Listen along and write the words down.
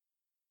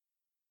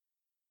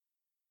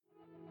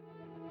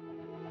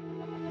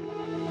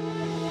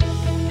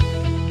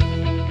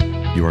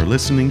You are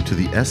listening to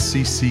the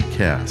SCC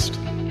Cast,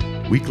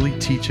 weekly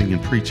teaching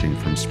and preaching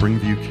from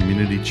Springview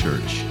Community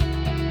Church.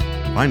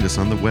 Find us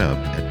on the web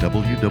at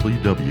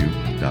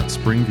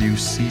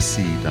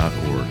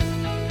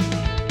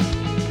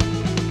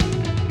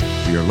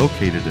www.springviewcc.org. We are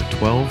located at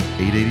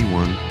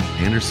 12881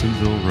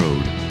 Andersonville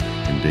Road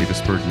in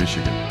Davisburg,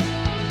 Michigan.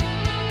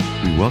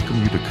 We welcome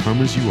you to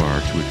come as you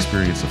are to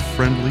experience a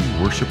friendly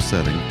worship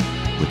setting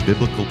with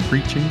biblical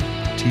preaching,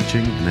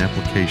 teaching, and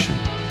application.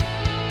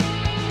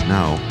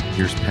 Now,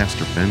 here's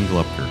Pastor Ben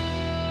Glupker.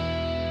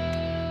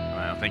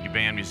 Well, thank you,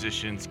 band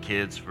musicians,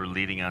 kids, for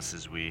leading us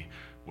as we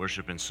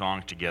worship in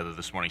song together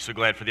this morning. So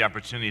glad for the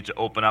opportunity to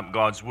open up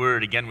God's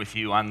Word again with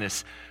you on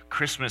this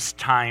Christmas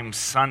time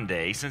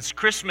Sunday. Since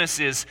Christmas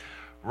is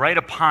right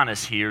upon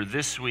us here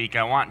this week,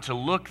 I want to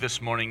look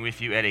this morning with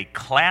you at a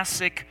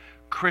classic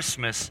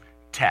Christmas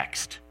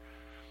text,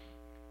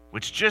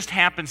 which just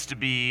happens to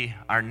be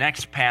our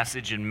next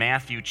passage in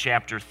Matthew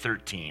chapter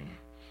 13,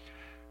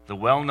 the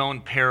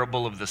well-known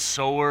parable of the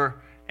sower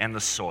and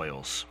the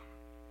soils.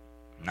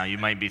 Now you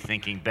might be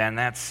thinking, Ben,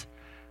 that's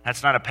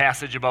not a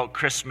passage about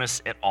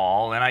Christmas at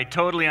all, and I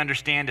totally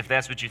understand if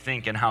that's what you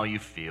think and how you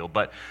feel,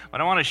 but what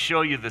I want to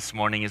show you this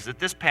morning is that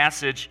this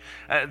passage,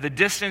 the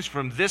distance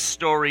from this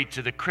story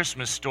to the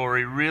Christmas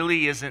story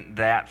really isn't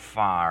that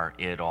far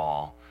at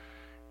all.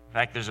 In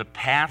fact, there's a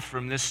path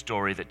from this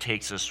story that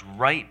takes us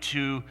right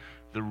to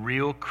the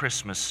real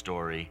Christmas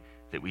story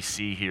that we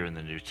see here in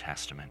the New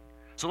Testament.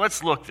 So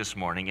let's look this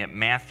morning at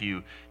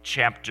Matthew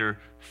chapter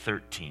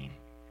 13.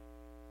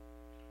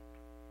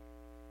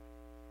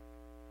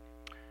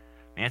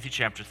 Matthew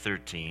chapter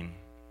 13,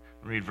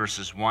 read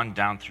verses 1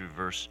 down through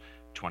verse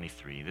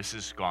 23. This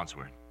is God's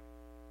Word.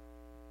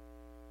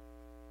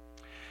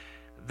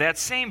 That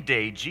same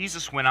day,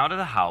 Jesus went out of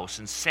the house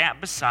and sat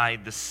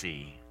beside the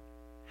sea.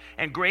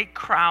 And great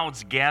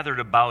crowds gathered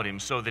about him,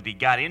 so that he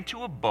got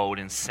into a boat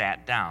and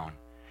sat down.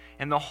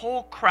 And the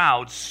whole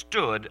crowd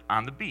stood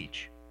on the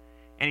beach.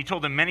 And he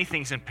told them many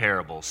things in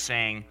parables,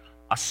 saying,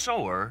 A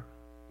sower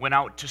went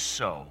out to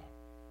sow.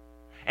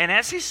 And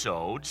as he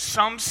sowed,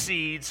 some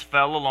seeds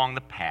fell along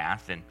the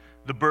path, and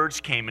the birds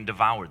came and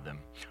devoured them.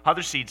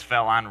 Other seeds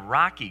fell on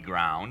rocky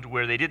ground,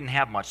 where they didn't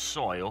have much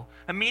soil.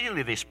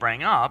 Immediately they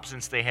sprang up,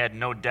 since they had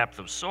no depth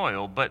of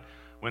soil, but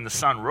when the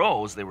sun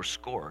rose, they were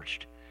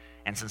scorched.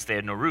 And since they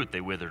had no root, they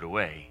withered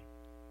away.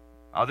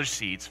 Other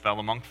seeds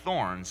fell among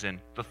thorns, and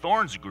the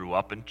thorns grew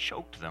up and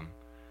choked them.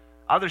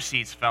 Other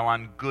seeds fell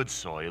on good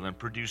soil and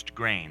produced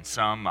grain,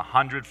 some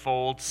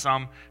 100-fold,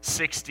 some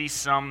 60,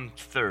 some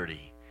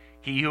 30.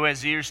 He who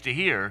has ears to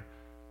hear,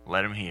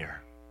 let him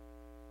hear.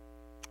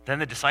 Then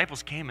the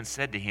disciples came and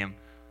said to him,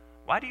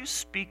 Why do you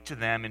speak to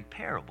them in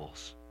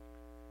parables?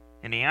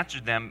 And he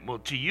answered them, Well,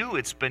 to you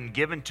it's been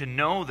given to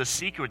know the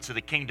secrets of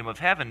the kingdom of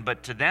heaven,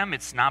 but to them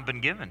it's not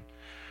been given.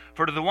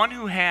 For to the one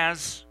who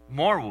has,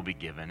 more will be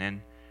given,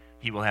 and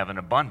he will have an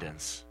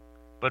abundance.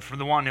 But for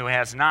the one who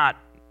has not,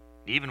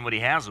 even what he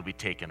has will be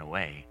taken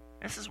away.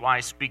 This is why I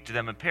speak to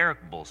them in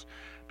parables,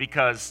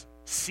 because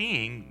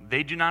seeing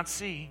they do not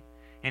see,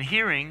 and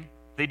hearing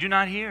they do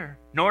not hear,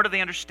 nor do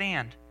they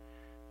understand.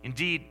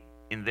 Indeed,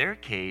 in their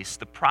case,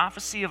 the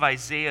prophecy of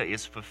Isaiah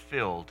is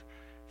fulfilled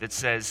that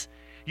says,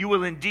 You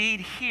will indeed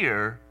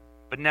hear,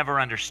 but never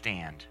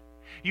understand.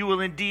 You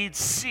will indeed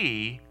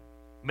see,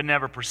 but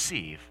never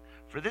perceive.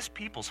 For this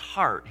people's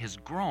heart has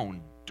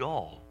grown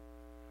dull.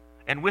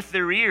 And with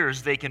their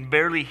ears they can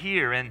barely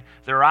hear, and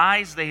their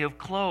eyes they have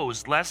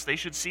closed, lest they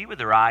should see with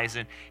their eyes,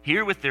 and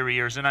hear with their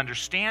ears, and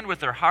understand with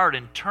their heart,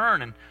 and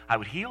turn, and I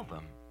would heal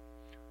them.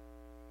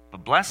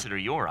 But blessed are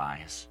your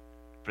eyes,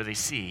 for they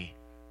see,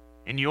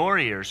 and your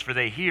ears, for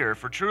they hear.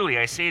 For truly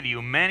I say to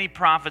you, many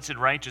prophets and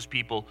righteous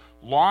people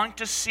longed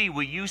to see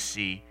what you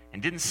see,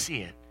 and didn't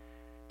see it,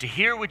 to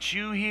hear what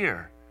you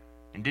hear,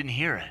 and didn't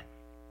hear it.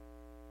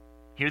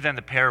 Hear then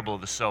the parable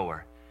of the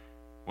sower.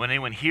 When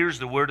anyone hears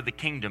the word of the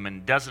kingdom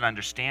and doesn't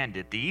understand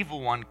it, the evil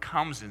one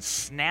comes and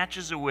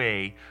snatches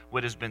away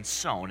what has been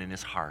sown in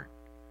his heart.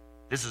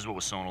 This is what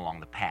was sown along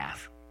the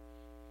path.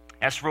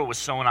 As for what was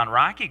sown on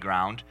rocky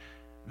ground,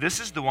 this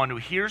is the one who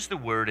hears the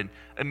word and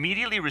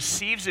immediately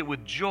receives it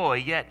with joy,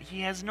 yet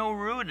he has no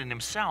root in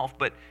himself,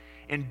 but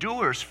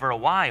endures for a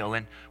while.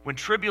 And when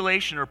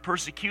tribulation or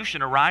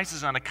persecution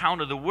arises on account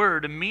of the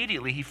word,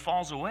 immediately he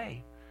falls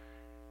away.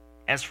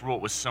 As for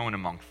what was sown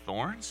among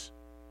thorns,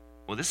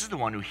 well, this is the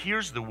one who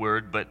hears the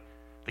word, but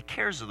the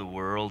cares of the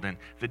world and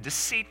the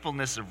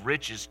deceitfulness of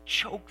riches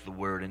choke the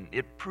word, and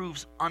it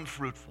proves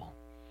unfruitful.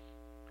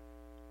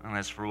 And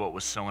as for what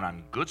was sown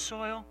on good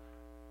soil,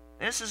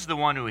 this is the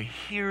one who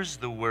hears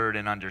the word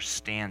and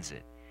understands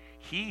it.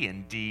 He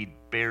indeed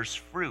bears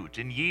fruit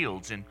and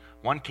yields, in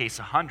one case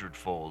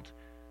 100-fold,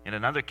 in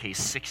another case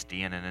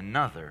 60, and in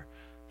another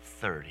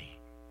 30.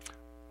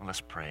 Well,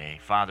 let's pray.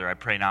 Father, I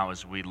pray now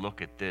as we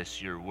look at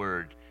this, your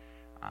word,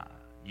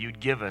 you'd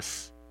give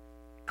us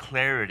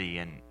clarity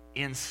and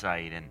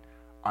insight and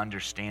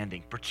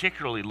understanding,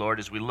 particularly, Lord,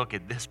 as we look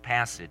at this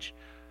passage,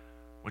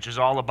 which is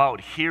all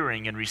about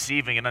hearing and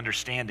receiving and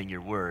understanding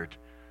your word.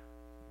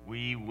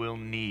 We will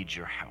need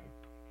your help.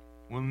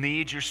 We'll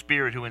need your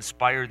Spirit who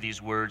inspired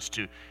these words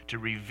to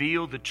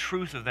reveal the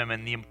truth of them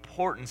and the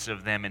importance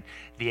of them and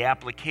the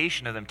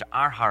application of them to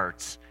our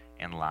hearts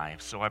and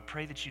lives. So I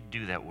pray that you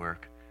do that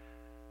work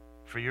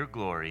for your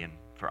glory and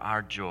for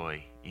our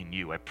joy in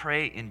you. I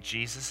pray in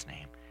Jesus'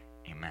 name,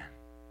 amen.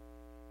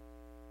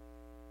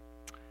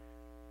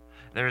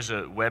 There's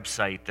a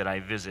website that I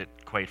visit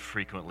quite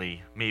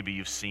frequently. Maybe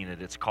you've seen it.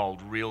 It's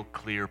called Real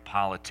Clear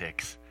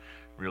Politics.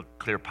 Real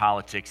Clear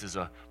Politics is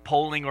a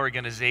polling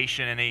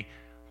organization and a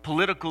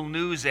political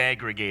news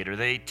aggregator.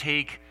 They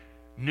take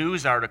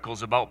news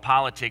articles about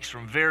politics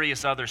from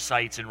various other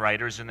sites and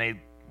writers, and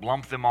they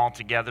lump them all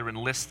together and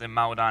list them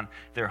out on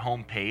their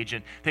homepage.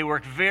 And they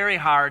work very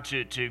hard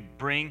to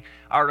bring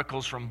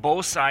articles from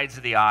both sides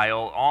of the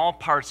aisle, all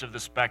parts of the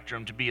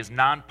spectrum, to be as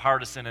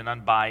nonpartisan and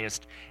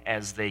unbiased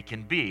as they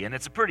can be. And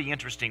it's a pretty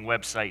interesting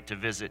website to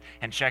visit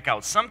and check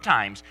out.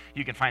 Sometimes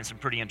you can find some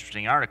pretty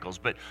interesting articles,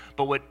 but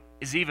what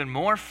is even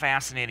more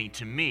fascinating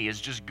to me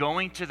is just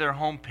going to their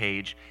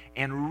homepage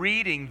and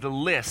reading the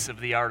lists of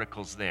the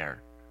articles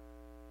there.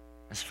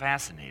 It's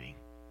fascinating.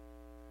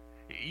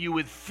 You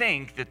would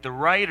think that the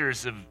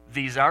writers of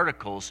these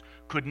articles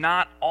could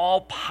not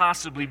all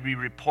possibly be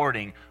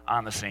reporting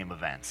on the same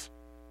events.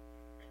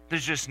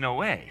 There's just no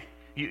way.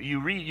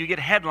 You get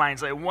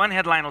headlines, like one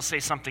headline will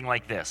say something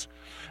like this: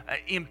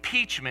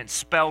 impeachment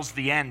spells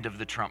the end of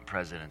the Trump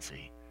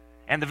presidency.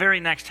 And the very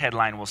next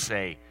headline will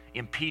say,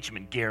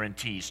 impeachment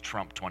guarantees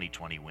Trump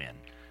 2020 win.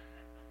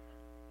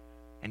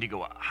 And you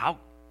go, how?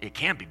 It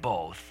can't be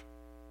both.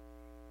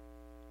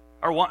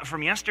 Or one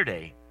from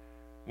yesterday,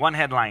 one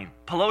headline,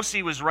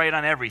 Pelosi was right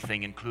on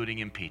everything, including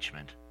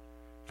impeachment.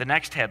 The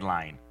next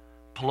headline,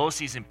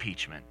 Pelosi's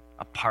impeachment,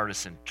 a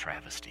partisan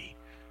travesty.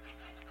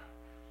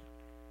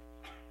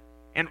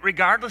 And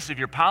regardless of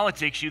your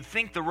politics, you'd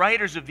think the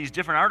writers of these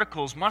different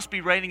articles must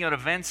be writing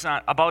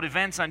about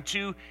events on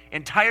two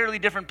entirely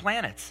different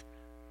planets.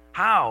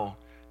 How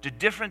do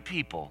different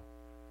people,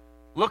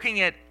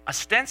 looking at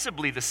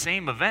ostensibly the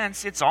same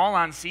events, it's all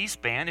on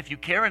C-SPAN, if you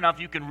care enough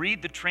you can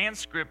read the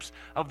transcripts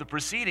of the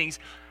proceedings,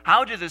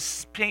 how do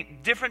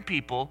different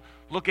people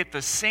look at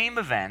the same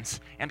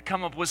events and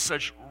come up with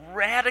such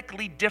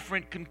radically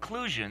different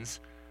conclusions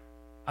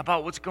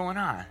about what's going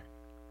on?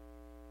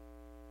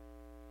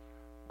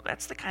 Well,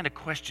 that's the kind of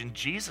question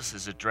Jesus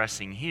is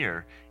addressing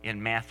here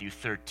in Matthew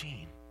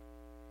 13.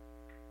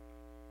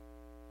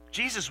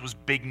 Jesus was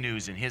big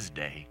news in his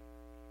day.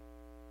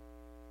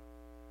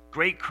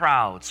 Great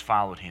crowds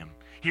followed him,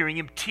 hearing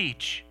him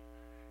teach,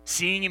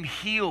 seeing him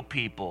heal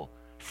people,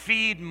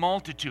 feed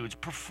multitudes,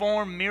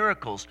 perform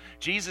miracles.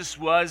 Jesus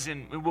was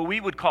in what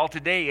we would call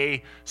today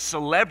a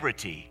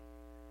celebrity.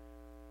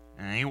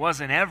 And he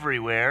wasn't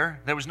everywhere.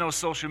 There was no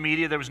social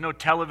media, there was no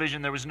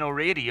television, there was no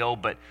radio,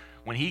 but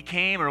when he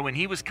came, or when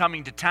he was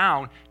coming to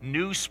town,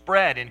 news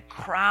spread and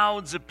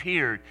crowds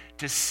appeared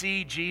to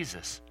see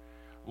Jesus.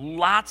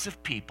 Lots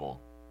of people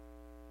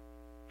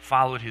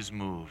followed his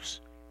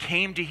moves,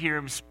 came to hear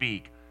him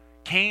speak,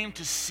 came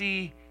to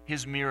see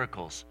his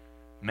miracles.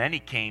 Many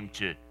came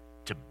to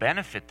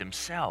benefit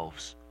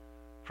themselves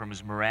from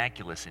his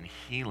miraculous and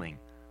healing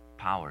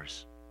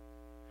powers.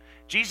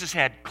 Jesus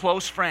had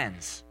close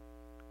friends.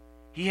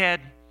 He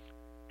had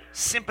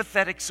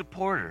sympathetic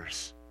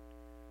supporters.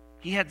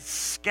 He had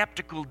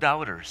skeptical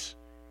doubters.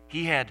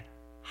 He had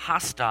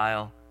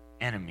hostile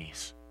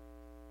enemies.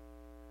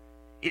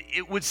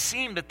 It would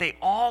seem that they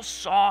all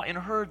saw and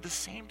heard the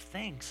same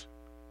things.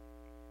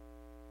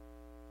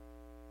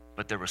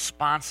 But their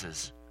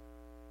responses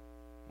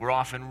were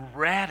often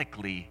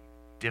radically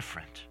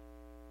different.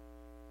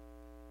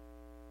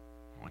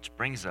 Which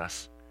brings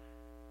us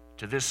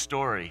to this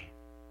story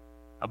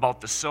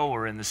about the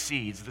sower and the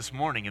seeds this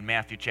morning in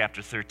Matthew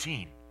chapter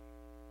 13.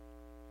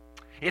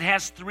 It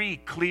has three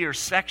clear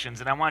sections,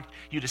 and I want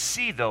you to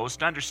see those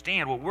to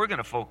understand what we're going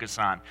to focus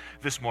on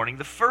this morning.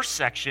 The first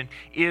section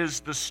is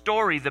the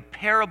story, the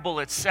parable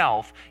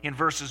itself, in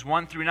verses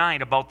 1 through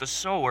 9, about the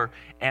sower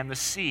and the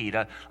seed.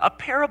 A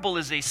parable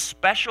is a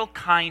special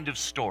kind of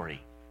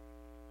story.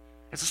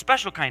 It's a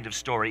special kind of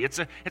story. It's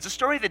a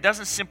story that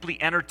doesn't simply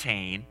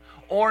entertain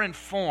or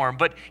inform,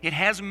 but it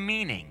has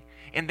meaning,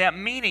 and that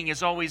meaning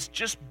is always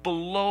just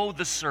below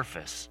the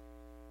surface.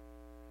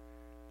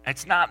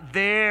 It's not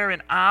there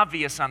and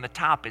obvious on the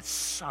top. It's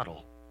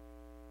subtle.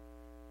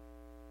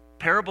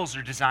 Parables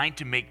are designed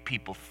to make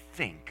people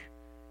think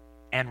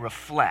and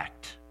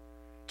reflect,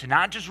 to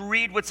not just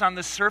read what's on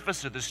the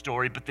surface of the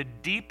story, but the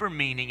deeper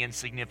meaning and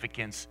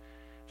significance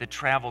that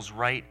travels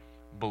right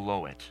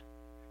below it.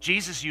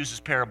 Jesus uses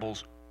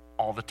parables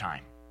all the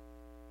time.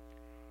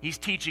 He's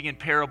teaching in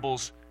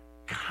parables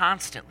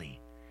constantly,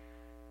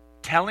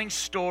 telling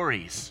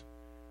stories,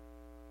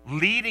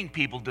 leading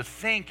people to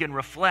think and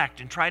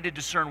reflect and try to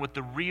discern what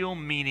the real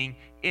meaning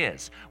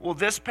is. Well,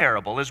 this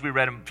parable, as we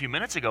read a few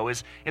minutes ago,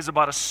 is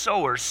about a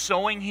sower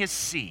sowing his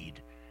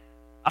seed,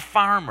 a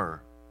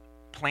farmer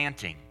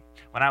planting.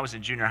 When I was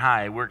in junior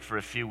high, I worked for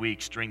a few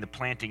weeks during the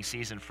planting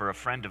season for a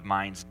friend of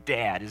mine's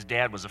dad. His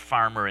dad was a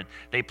farmer, and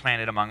they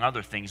planted, among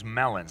other things,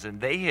 melons.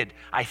 And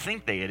I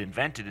think they had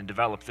invented and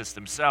developed this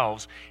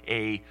themselves,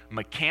 a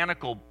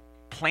mechanical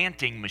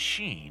planting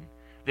machine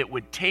that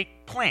would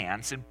take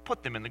plants and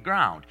put them in the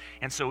ground.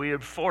 And so we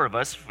had four of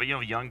us,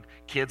 young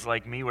kids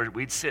like me, where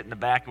we'd sit in the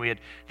back, and we had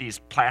these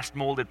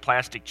molded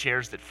plastic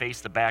chairs that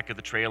faced the back of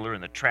the trailer,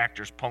 and the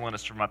tractor's pulling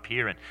us from up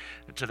here. And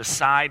to the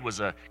side was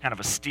a kind of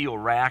a steel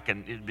rack,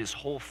 and this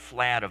whole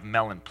flat of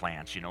melon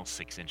plants,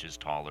 6 inches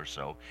tall or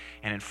so.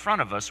 And in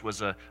front of us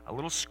was a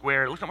little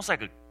square, it looked almost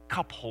like a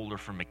cup holder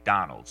from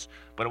McDonald's,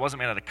 but it wasn't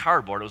made out of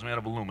cardboard, it was made out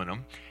of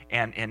aluminum,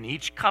 and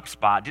each cup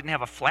spot didn't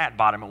have a flat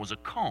bottom, it was a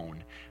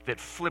cone that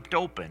flipped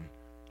open,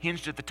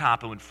 hinged at the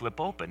top, and would flip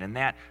open. And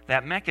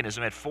that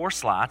mechanism had 4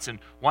 slots, and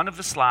one of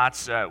the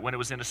slots, when it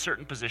was in a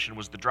certain position,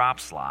 was the drop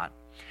slot.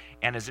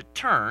 And as it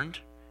turned,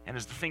 and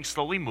as the thing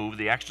slowly moved,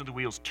 the action of the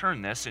wheels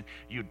turned this, and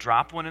you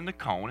drop one in the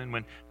cone,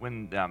 and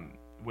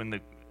when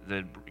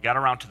the got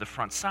around to the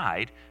front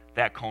side,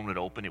 that cone would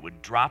open, it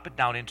would drop it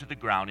down into the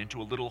ground, into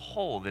a little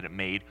hole that it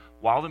made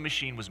while the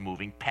machine was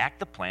moving, pack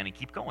the plant, and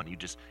keep going.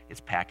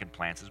 It's packing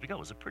plants as we go.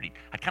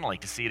 I'd kind of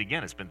like to see it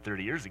again. It's been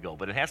 30 years ago,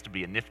 but it has to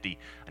be a nifty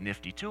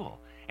tool.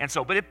 And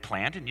so, but it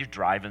planted, and you're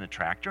driving the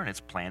tractor, and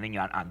it's planting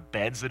on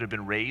beds that have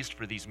been raised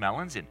for these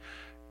melons in,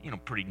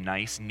 pretty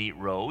nice, neat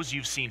rows.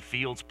 You've seen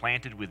fields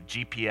planted with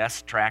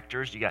GPS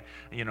tractors. You got,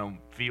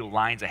 field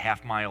lines a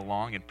half mile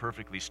long and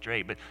perfectly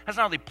straight. But that's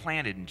not how they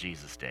planted in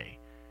Jesus' day.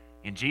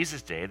 In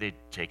Jesus' day, they'd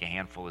take a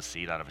handful of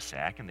seed out of a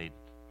sack and they'd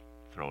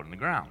throw it in the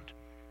ground.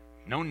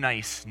 No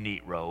nice,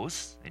 neat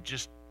rows. They'd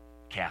just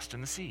cast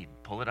in the seed,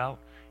 pull it out,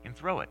 and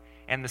throw it.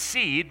 And the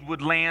seed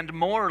would land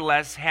more or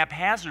less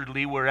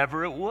haphazardly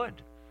wherever it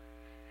would.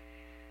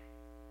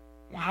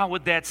 Well, how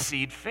would that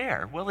seed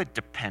fare? Well, it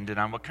depended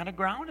on what kind of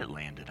ground it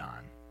landed on.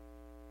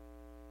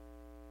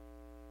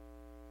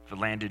 If it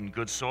landed in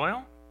good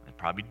soil, it'd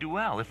probably do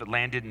well. If it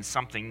landed in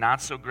something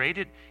not so great,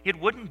 it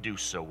wouldn't do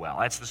so well.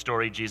 That's the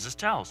story Jesus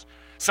tells.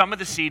 Some of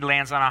the seed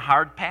lands on a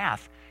hard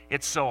path.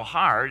 It's so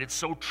hard, it's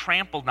so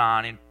trampled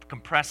on and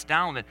compressed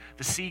down that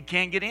the seed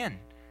can't get in.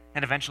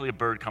 And eventually a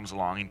bird comes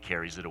along and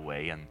carries it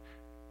away, and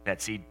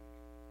that seed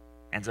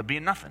ends up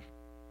being nothing.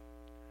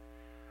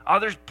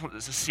 Other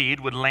seed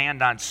would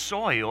land on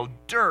soil,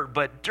 dirt,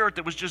 but dirt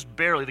that was just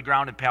barely, the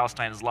ground in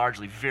Palestine is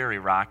largely very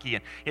rocky,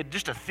 and it had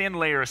just a thin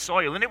layer of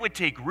soil, and it would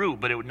take root,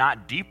 but it would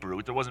not deep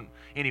root. There wasn't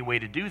any way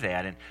to do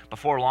that, and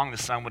before long the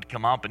sun would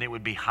come up, and it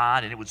would be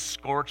hot, and it would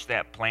scorch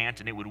that plant,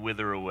 and it would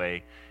wither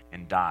away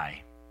and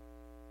die.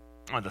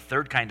 The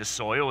third kind of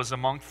soil is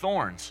among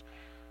thorns.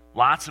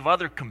 Lots of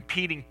other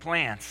competing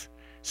plants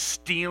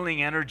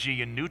stealing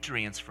energy and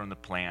nutrients from the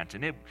plant,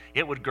 and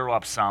it would grow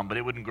up some, but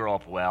it wouldn't grow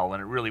up well,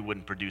 and it really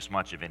wouldn't produce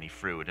much of any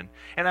fruit. And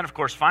then, of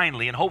course,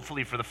 finally, and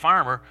hopefully for the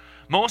farmer,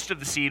 most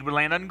of the seed would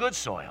land on good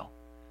soil,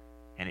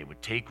 and it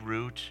would take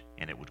root,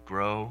 and it would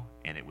grow,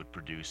 and it would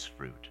produce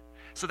fruit.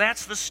 So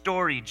that's the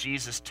story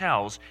Jesus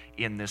tells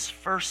in this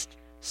first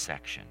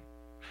section.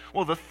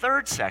 Well, the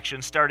third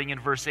section, starting in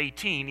verse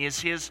 18, is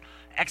his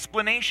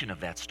explanation of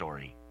that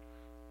story.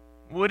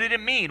 What did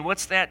it mean?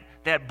 What's that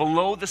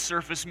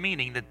below-the-surface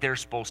meaning that they're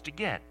supposed to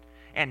get?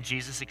 And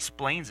Jesus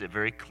explains it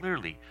very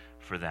clearly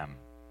for them.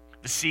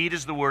 The seed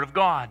is the Word of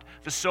God.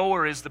 The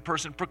sower is the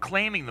person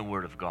proclaiming the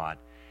Word of God.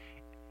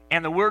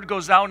 And the Word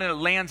goes out and it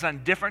lands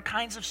on different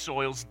kinds of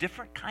soils,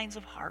 different kinds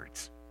of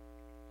hearts.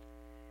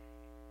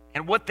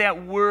 And what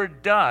that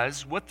Word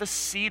does, what the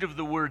seed of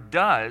the Word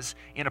does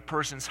in a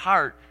person's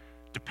heart,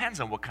 depends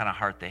on what kind of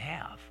heart they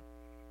have.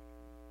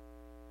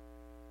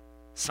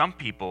 Some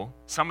people,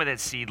 some of that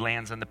seed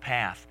lands on the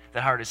path.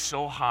 The heart is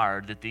so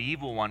hard that the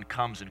evil one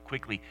comes and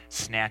quickly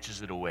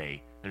snatches it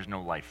away. There's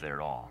no life there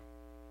at all.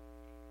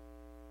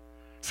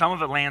 Some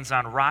of it lands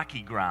on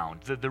rocky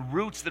ground. The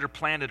roots that are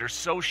planted are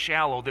so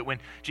shallow that when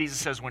Jesus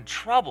says when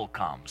trouble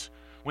comes,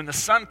 when the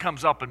sun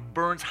comes up and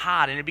burns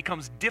hot and it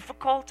becomes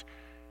difficult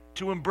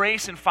to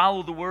embrace and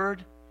follow the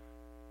word,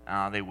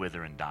 they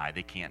wither and die.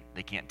 They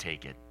can't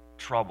take it.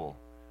 Trouble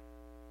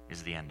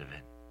is the end of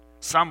it.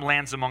 Some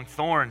lands among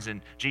thorns,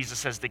 and Jesus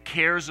says the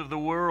cares of the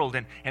world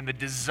and the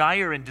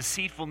desire and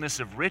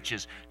deceitfulness of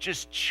riches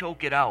just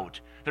choke it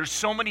out. There's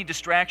so many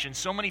distractions,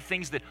 so many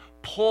things that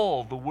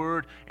pull the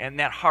word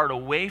and that heart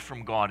away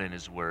from God and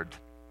his word,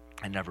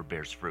 and never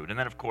bears fruit. And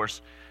then, of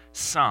course,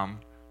 some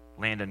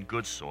land on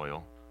good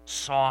soil,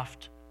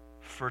 soft,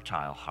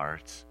 fertile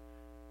hearts,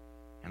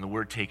 and the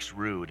word takes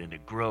root, and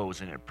it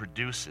grows, and it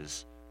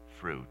produces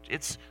fruit.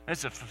 It's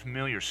a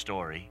familiar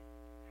story.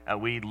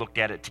 We looked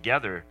at it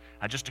together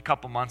just a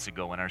couple months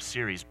ago in our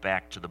series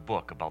Back to the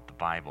Book about the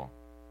Bible.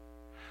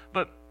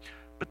 But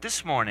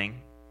this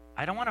morning,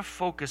 I don't want to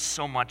focus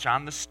so much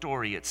on the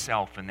story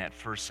itself in that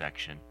first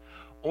section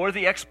or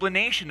the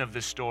explanation of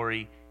the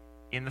story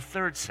in the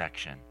third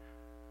section.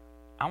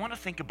 I want to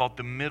think about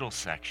the middle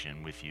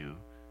section with you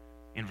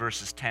in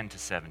verses 10 to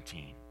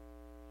 17.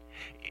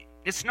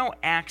 It's no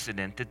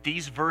accident that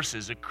these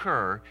verses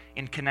occur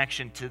in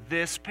connection to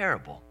this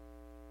parable.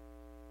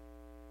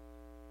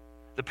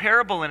 The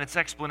parable and its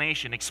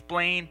explanation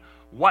explain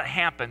what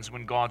happens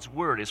when God's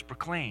word is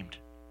proclaimed.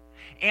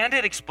 And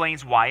it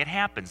explains why it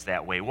happens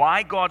that way,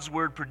 why God's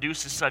word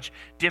produces such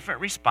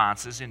different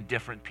responses in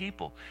different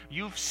people.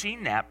 You've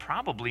seen that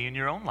probably in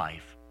your own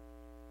life.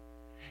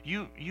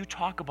 You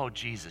talk about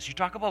Jesus. You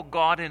talk about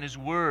God and His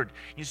Word,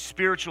 His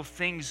spiritual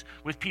things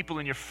with people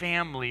in your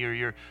family or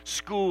your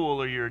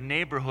school or your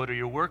neighborhood or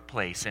your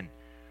workplace. And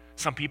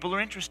some people are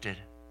interested.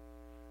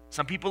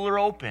 Some people are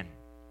open,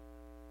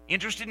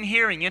 interested in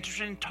hearing,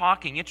 interested in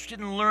talking, interested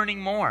in learning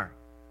more.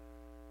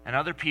 And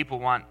other people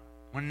want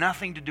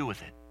nothing to do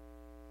with it.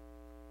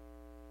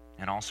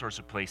 And all sorts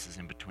of places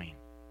in between.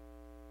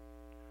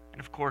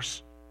 And of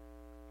course,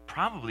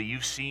 probably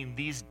you've seen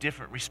these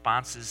different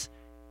responses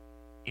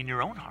in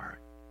your own heart.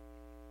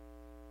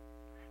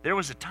 There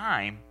was a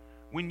time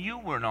when you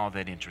weren't all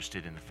that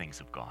interested in the things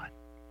of God.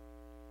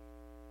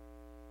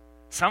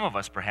 Some of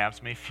us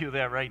perhaps may feel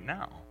that right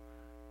now.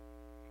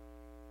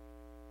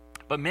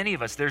 But many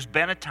of us, there's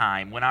been a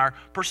time when our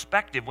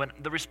perspective, when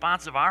the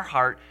response of our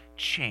heart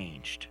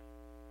changed.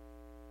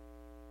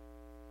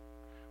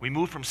 We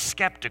moved from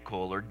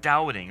skeptical or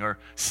doubting or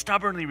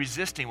stubbornly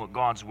resisting what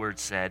God's Word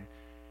said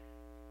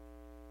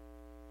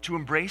to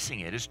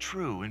embracing it as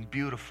true and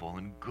beautiful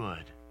and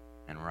good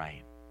and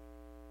right.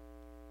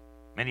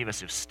 Many of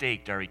us have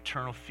staked our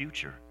eternal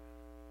future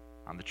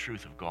on the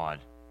truth of God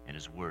and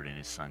His Word and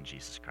His Son,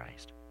 Jesus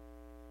Christ.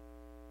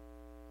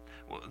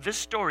 Well, this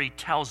story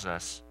tells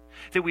us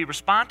that we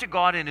respond to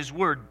God and His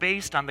Word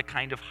based on the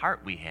kind of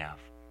heart we have.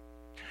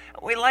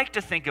 We like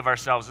to think of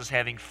ourselves as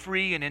having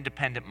free and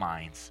independent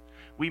minds.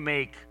 We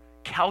make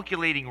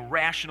calculating,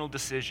 rational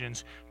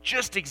decisions,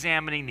 just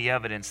examining the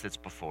evidence that's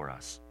before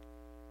us.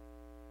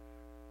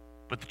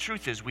 But the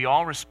truth is, we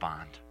all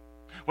respond,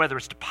 whether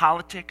it's to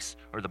politics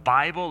or the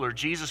Bible or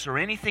Jesus or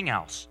anything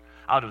else,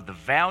 out of the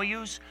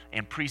values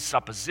and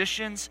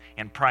presuppositions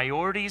and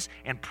priorities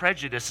and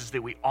prejudices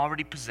that we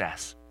already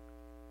possess.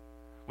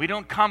 We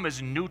don't come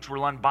as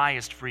neutral,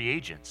 unbiased free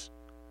agents.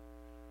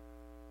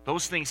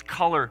 Those things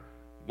color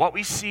what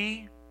we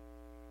see,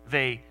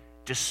 they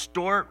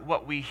distort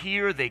what we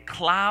hear, they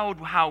cloud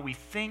how we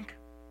think,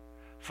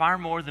 far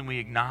more than we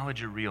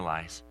acknowledge or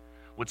realize.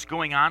 What's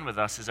going on with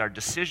us is our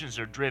decisions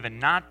are driven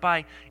not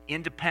by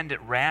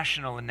independent,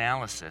 rational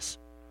analysis,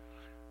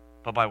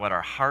 but by what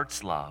our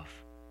hearts love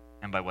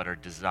and by what our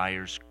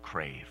desires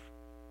crave.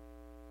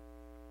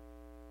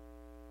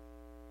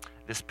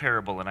 This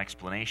parable and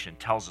explanation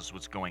tells us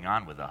what's going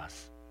on with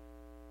us.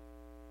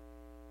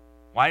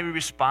 Why we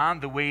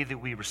respond the way that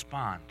we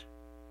respond.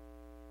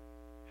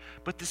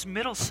 But this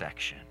middle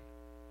section,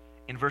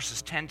 in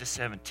verses 10 to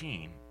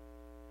 17,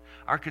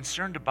 are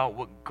concerned about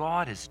what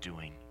God is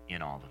doing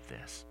in all of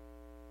this.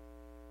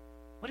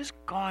 What is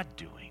God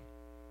doing?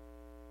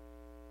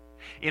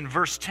 In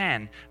verse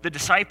 10, the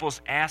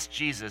disciples asked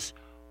Jesus,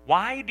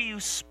 "Why do you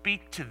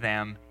speak to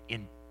them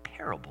in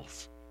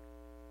parables?"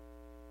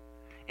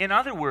 In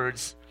other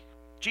words,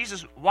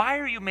 Jesus, why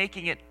are you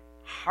making it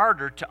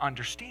harder to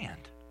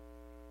understand?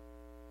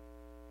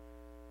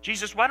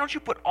 Jesus, why don't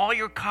you put all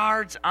your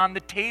cards on the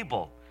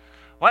table?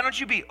 Why don't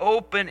you be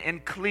open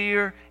and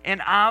clear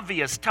and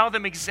obvious? Tell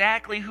them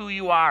exactly who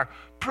you are.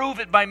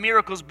 Prove it by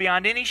miracles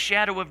beyond any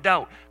shadow of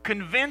doubt.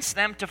 Convince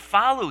them to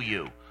follow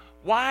you.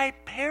 Why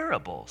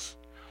parables?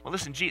 Well,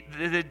 listen,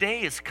 the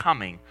day is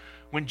coming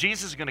when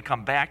Jesus is going to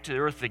come back to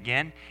earth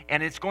again,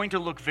 and it's going to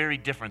look very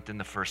different than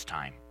the first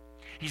time.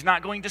 He's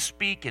not going to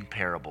speak in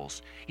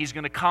parables. He's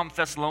going to come,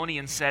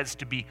 Thessalonians says,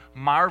 to be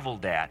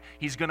marveled at.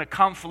 He's going to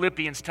come,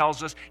 Philippians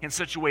tells us, in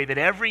such a way that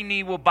every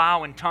knee will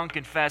bow and tongue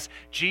confess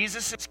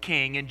Jesus is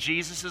King and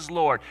Jesus is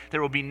Lord.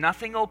 There will be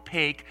nothing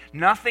opaque,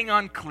 nothing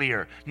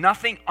unclear,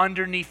 nothing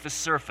underneath the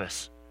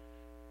surface.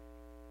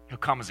 He'll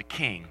come as a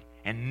king,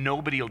 and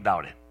nobody will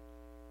doubt it.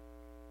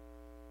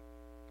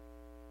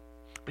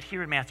 But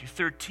here in Matthew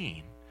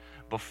 13,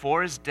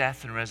 before his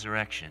death and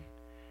resurrection,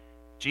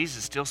 Jesus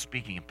is still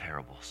speaking in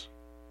parables.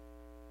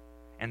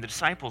 And the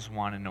disciples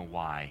want to know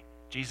why.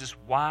 Jesus,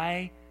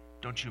 why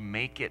don't you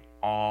make it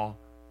all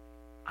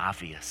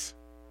obvious?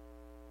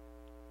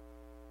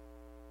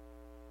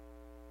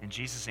 And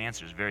Jesus'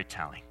 answer is very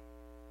telling.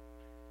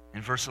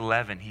 In verse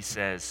 11, he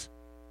says,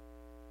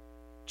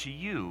 "To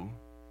you,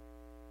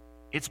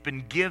 it's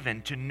been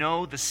given to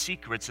know the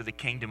secrets of the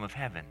kingdom of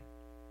heaven.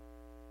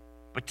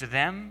 But to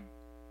them,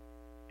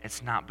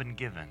 it's not been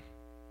given."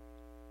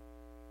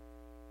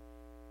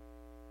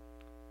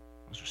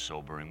 Those are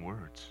sobering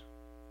words.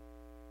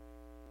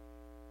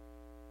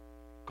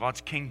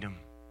 God's kingdom,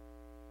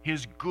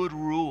 His good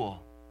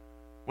rule,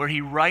 where He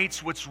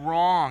rights what's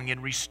wrong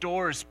and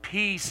restores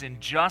peace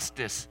and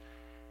justice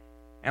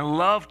and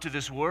love to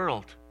this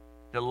world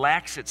that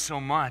lacks it so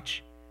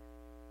much.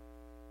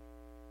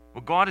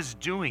 What God is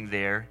doing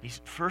there,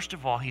 first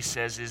of all, He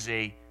says, is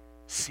a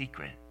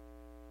secret.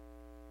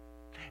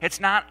 It's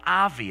not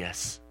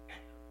obvious.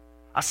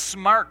 A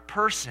smart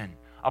person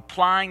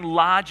applying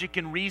logic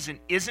and reason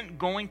isn't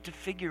going to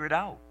figure it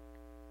out.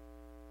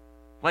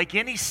 Like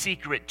any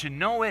secret, to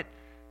know it,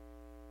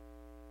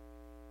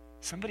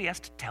 somebody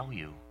has to tell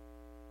you.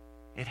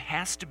 it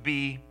has to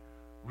be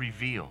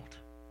revealed.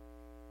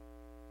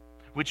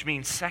 Which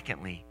means,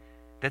 secondly,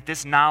 that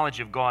this knowledge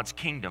of God's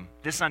kingdom,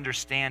 this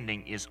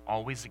understanding, is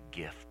always a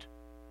gift.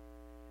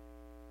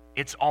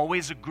 It's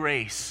always a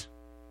grace.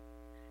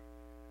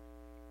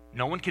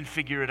 No one can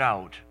figure it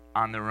out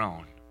on their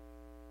own.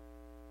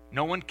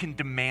 No one can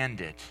demand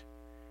it.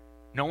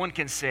 No one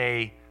can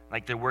say,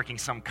 like they're working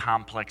some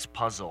complex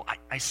puzzle,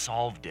 I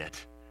solved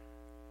it.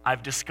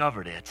 I've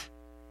discovered it.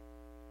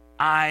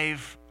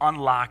 I've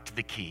unlocked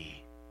the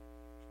key.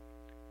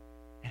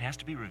 It has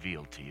to be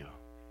revealed to you.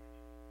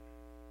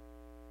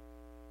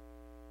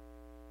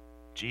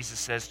 Jesus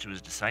says to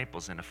his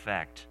disciples, in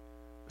effect,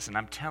 listen,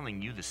 I'm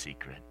telling you the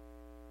secret,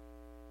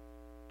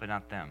 but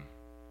not them.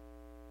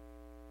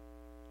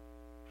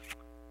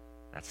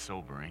 That's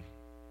sobering.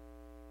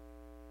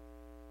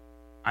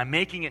 I'm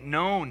making it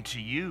known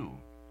to you,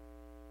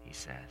 he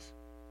says.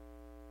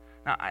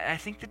 Now, I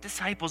think the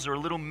disciples are a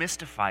little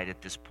mystified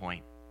at this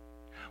point.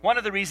 One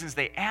of the reasons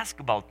they ask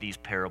about these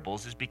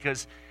parables is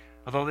because,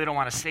 although they don't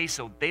want to say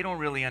so, they don't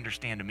really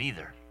understand them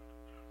either.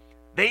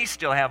 They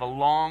still have a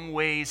long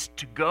ways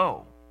to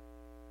go.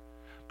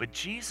 But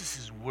Jesus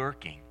is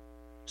working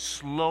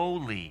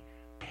slowly,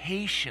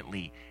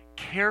 patiently,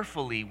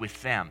 carefully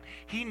with them.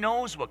 He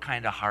knows what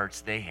kind of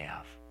hearts they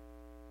have.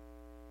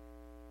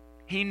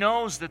 He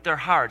knows that their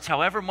hearts,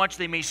 however much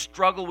they may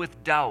struggle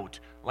with doubt,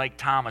 like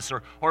Thomas,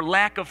 or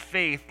lack of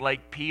faith,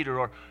 like Peter,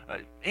 or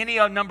any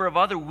number of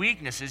other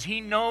weaknesses, he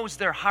knows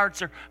their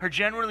hearts are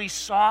generally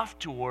soft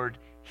toward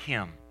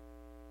him.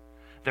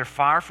 They're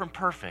far from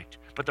perfect,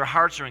 but their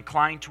hearts are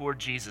inclined toward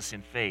Jesus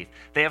in faith.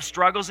 They have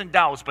struggles and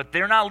doubts, but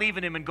they're not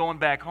leaving him and going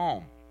back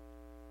home.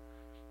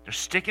 They're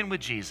sticking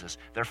with Jesus.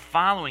 They're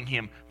following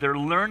him. They're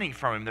learning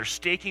from him. They're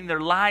staking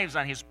their lives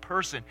on his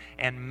person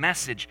and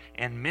message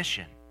and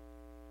mission.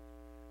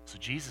 So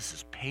Jesus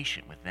is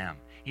patient with them.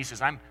 He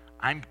says, I'm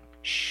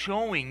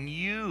showing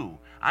you.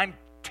 I'm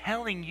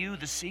telling you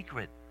the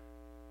secret.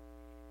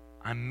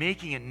 I'm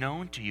making it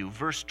known to you.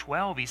 Verse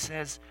 12, he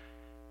says,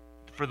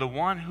 for the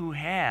one who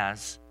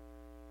has,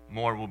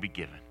 more will be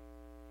given.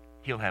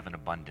 He'll have an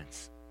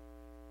abundance.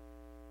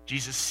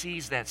 Jesus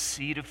sees that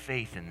seed of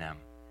faith in them,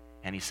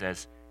 and he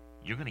says,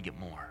 you're going to get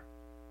more.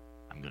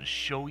 I'm going to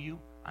show you.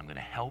 I'm going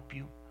to help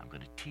you. I'm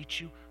going to teach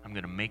you. I'm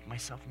going to make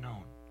myself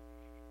known.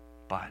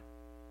 But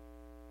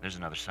there's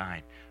another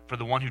side. For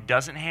the one who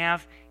doesn't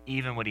have,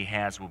 even what he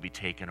has will be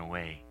taken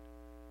away.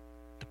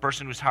 The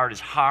person whose heart is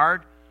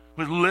hard,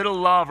 with little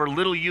love or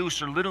little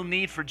use or little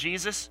need for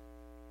Jesus,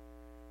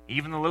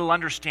 even the little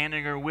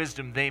understanding or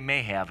wisdom they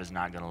may have is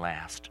not going to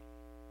last.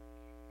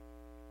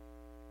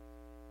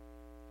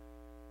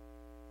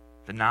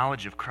 The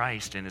knowledge of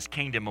Christ and his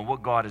kingdom and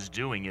what God is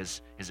doing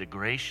is a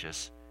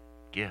gracious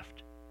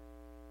gift.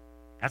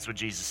 That's what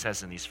Jesus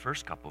says in these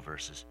first couple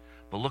verses.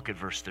 But look at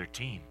verse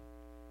 13.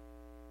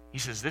 He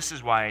says, this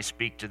is why I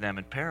speak to them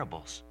in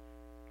parables.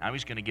 Now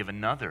he's going to give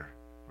another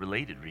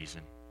related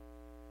reason.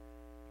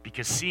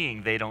 Because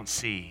seeing they don't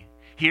see,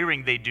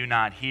 hearing they do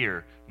not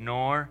hear,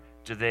 nor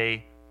do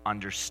they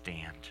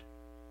understand.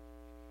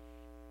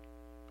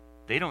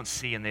 They don't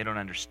see and they don't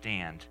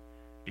understand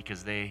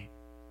because their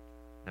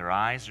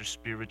eyes are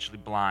spiritually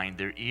blind,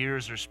 their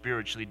ears are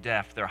spiritually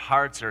deaf, their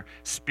hearts are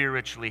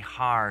spiritually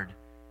hard.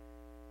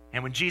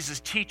 And when Jesus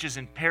teaches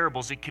in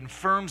parables, it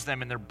confirms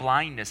them in their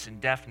blindness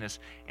and deafness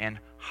and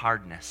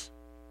hardness.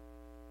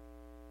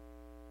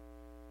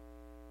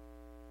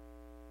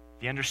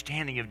 The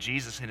understanding of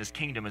Jesus and his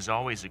kingdom is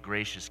always a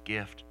gracious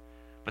gift.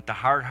 But the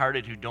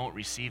hard-hearted who don't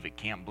receive it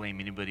can't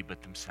blame anybody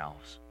but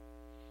themselves.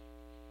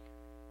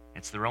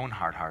 It's their own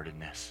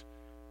hard-heartedness,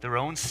 their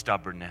own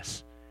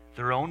stubbornness,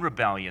 their own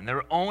rebellion,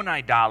 their own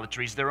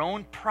idolatries, their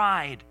own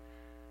pride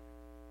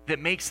that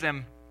makes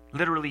them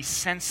literally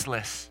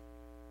senseless.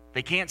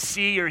 They can't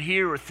see or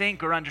hear or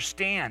think or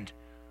understand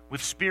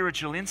with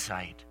spiritual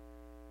insight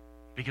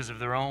because of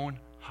their own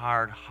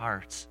hard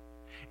hearts.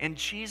 And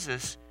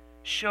Jesus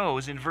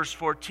shows in verse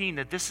 14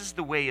 that this is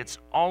the way it's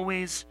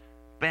always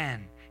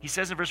been. He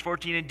says in verse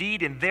 14,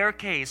 indeed, in their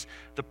case,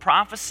 the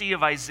prophecy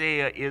of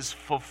Isaiah is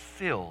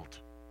fulfilled.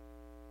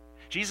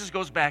 Jesus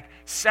goes back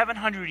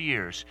 700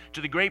 years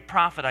to the great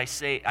prophet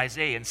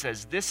Isaiah and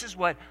says, this is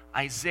what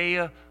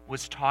Isaiah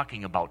was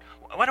talking about.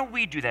 Why don't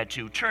we do that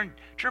too? Turn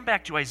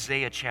back to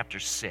Isaiah chapter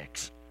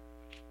 6.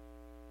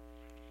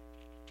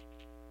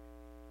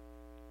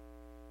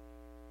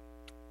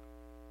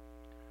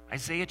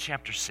 Isaiah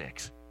chapter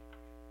 6.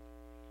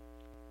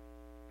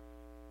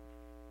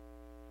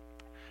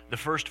 The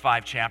first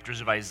 5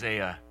 chapters of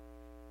Isaiah,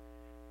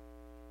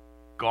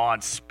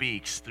 God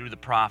speaks through the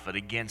prophet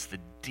against the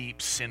deep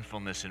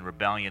sinfulness and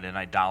rebellion and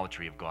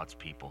idolatry of God's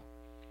people.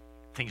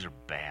 Things are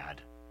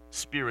bad,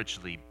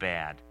 spiritually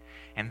bad.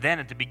 And then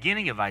at the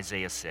beginning of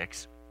Isaiah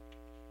 6,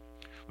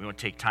 we won't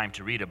take time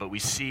to read it, but we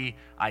see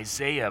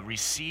Isaiah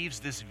receives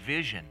this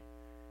vision.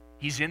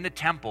 He's in the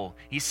temple.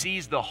 He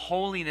sees the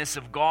holiness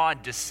of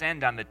God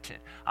descend on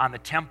the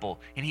temple,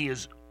 and he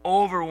is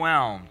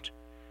overwhelmed.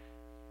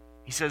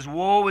 He says,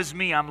 "Woe is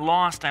me, I'm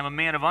lost, I'm a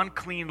man of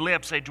unclean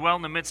lips. I dwell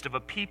in the midst of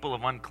a people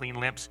of unclean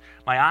lips.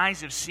 My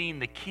eyes have seen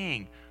the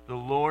King, the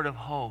Lord of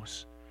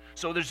hosts."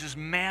 So there's this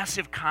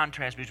massive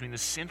contrast between the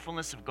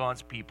sinfulness of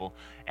God's people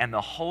and the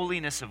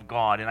holiness of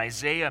God. And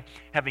Isaiah,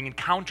 having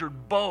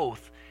encountered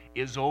both,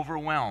 is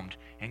overwhelmed.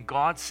 And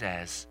God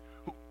says,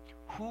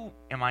 who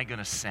am I going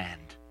to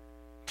send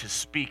to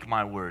speak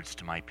my words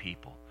to my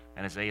people?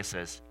 And Isaiah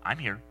says, I'm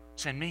here.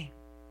 Send me.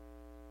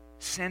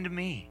 Send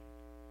me.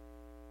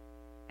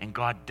 And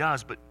God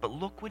does. But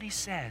look what he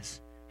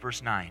says.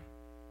 Verse 9.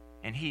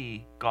 And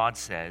God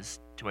says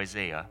to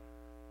Isaiah,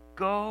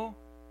 "Go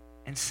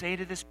and say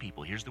to this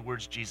people," here's the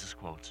words Jesus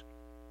quotes,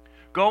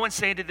 "Go and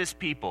say to this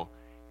people,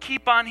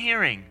 keep on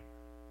hearing,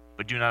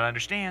 but do not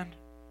understand.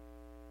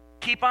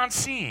 Keep on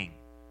seeing,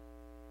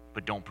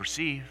 but don't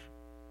perceive.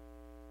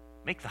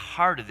 Make the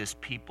heart of this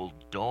people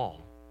dull,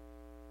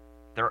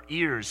 their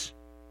ears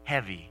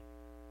heavy,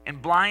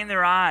 and blind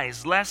their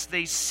eyes, lest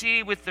they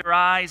see with their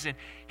eyes and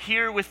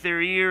hear with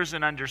their ears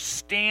and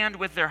understand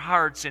with their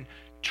hearts and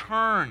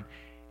turn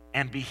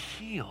and be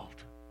healed."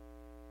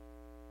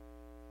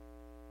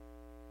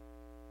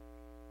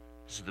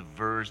 So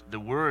the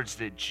words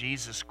that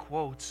Jesus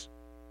quotes,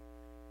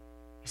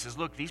 he says,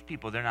 look, these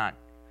people, they're not,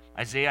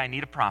 Isaiah, I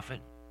need a prophet.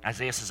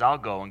 Isaiah says, I'll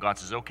go. And God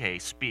says, okay,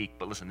 speak.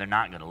 But listen, they're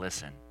not going to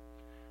listen.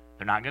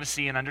 They're not going to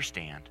see and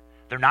understand.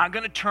 They're not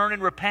going to turn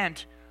and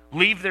repent,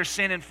 leave their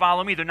sin and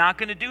follow me. They're not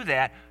going to do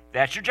that.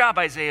 That's your job,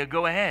 Isaiah.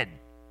 Go ahead.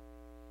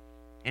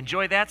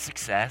 Enjoy that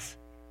success.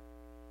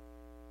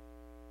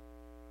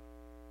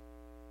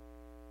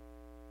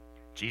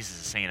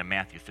 Jesus is saying in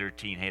Matthew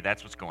 13, hey,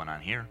 that's what's going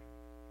on here.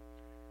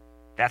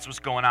 That's what's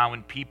going on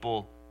when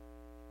people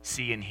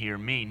see and hear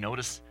me.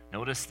 Notice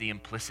the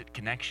implicit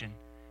connection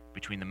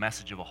between the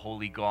message of a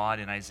holy God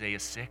in Isaiah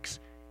 6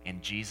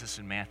 and Jesus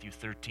in Matthew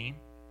 13.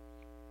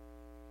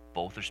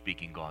 Both are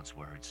speaking God's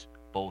words.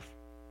 Both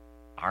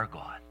are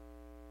God.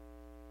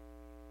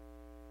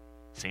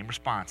 Same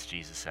response,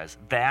 Jesus says.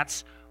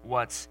 That's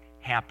what's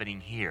happening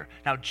here.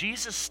 Now,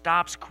 Jesus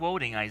stops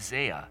quoting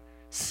Isaiah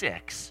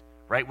 6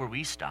 right where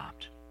we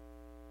stopped.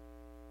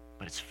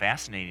 But it's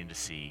fascinating to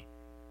see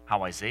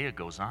how Isaiah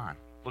goes on.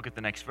 Look at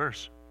the next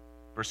verse.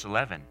 Verse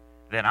 11.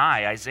 Then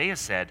Isaiah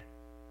said,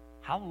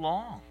 "How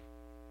long,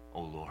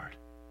 O Lord?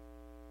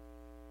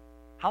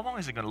 How long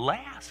is it going to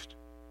last?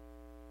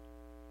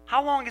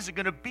 How long is it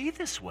going to be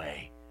this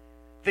way?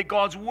 That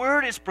God's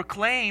word is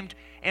proclaimed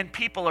and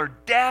people are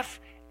deaf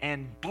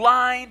and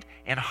blind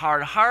and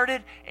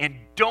hard-hearted and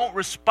don't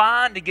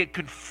respond and get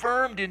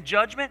confirmed in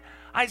judgment?"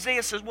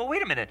 Isaiah says, well,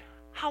 wait a minute.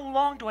 How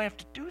long do I have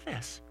to do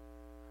this?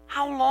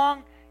 How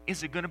long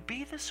is it going to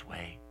be this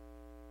way?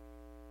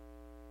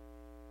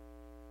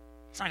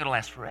 It's not going to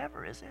last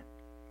forever, is it?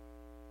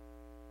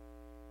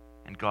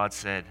 And God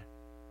said,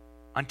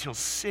 until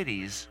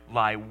cities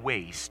lie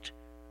waste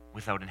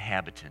without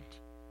inhabitant,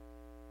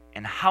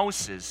 and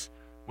houses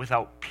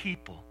without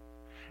people,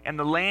 and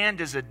the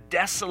land is a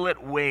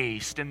desolate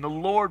waste, and the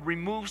Lord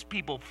removes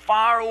people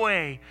far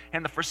away,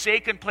 and the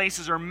forsaken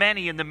places are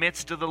many in the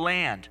midst of the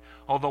land.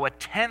 Although a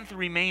tenth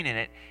remain in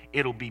it,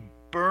 it'll be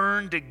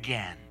burned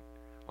again,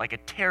 like a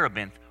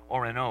terebinth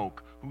or an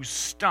oak, whose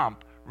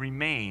stump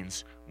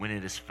remains when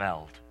it is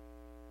felled.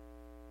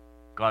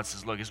 God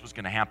says, look, this is what's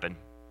going to happen.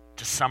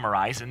 To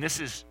summarize, and this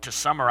is to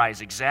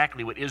summarize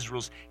exactly what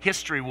Israel's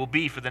history will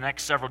be for the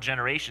next several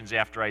generations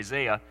after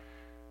Isaiah.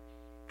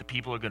 The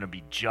people are going to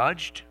be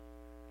judged.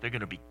 They're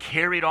going to be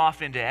carried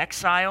off into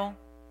exile.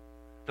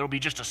 There will be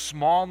just a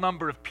small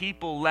number of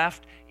people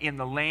left in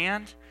the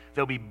land.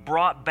 They'll be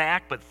brought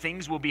back, but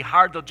things will be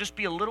hard. There'll just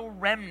be a little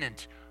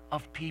remnant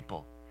of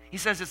people. He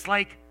says it's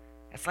like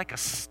a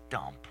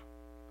stump.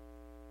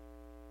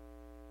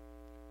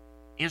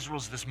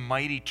 Israel's this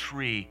mighty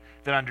tree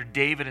that under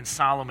David and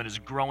Solomon has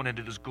grown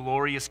into this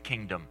glorious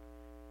kingdom.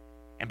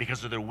 And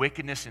because of their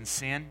wickedness and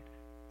sin,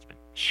 it's been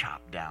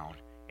chopped down,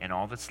 and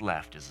all that's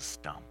left is a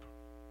stump.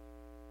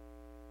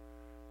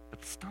 But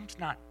the stump's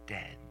not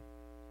dead.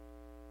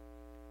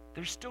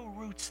 There's still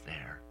roots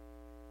there.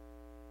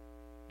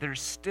 There's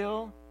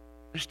still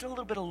a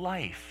little bit of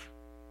life.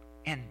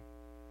 And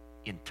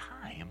in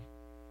time,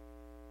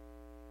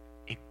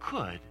 it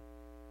could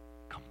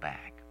come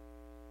back.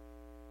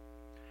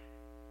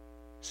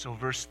 So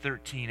verse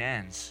 13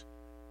 ends,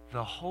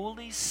 the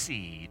holy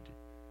seed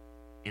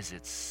is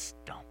its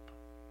stump.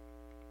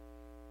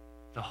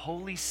 The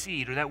holy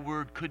seed, or that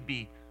word could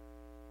be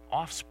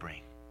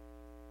offspring.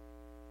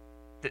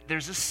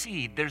 There's a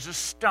seed, there's a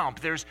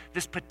stump, there's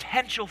this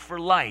potential for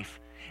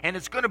life, and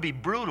it's going to be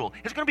brutal.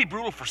 It's going to be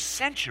brutal for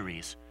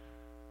centuries.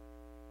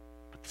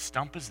 But the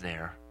stump is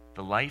there,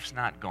 the life's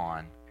not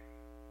gone.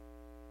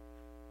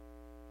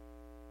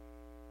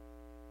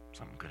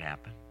 Something could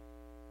happen.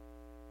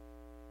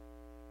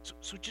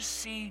 So just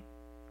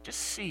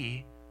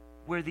see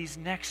where these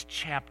next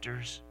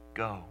chapters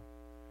go.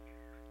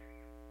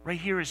 Right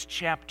here is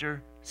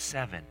chapter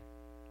 7.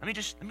 Let me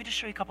just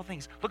show you a couple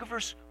things. Look at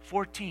verse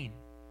 14.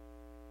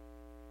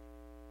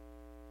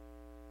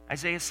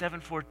 Isaiah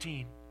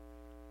 7:14.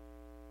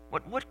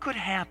 What could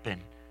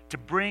happen to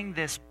bring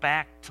this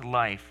back to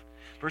life.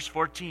 Verse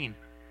 14,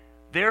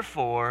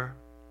 therefore,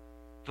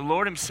 the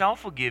Lord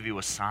himself will give you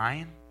a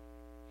sign.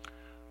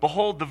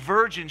 Behold, the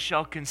virgin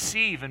shall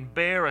conceive and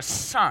bear a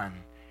son,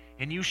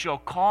 and you shall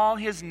call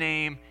his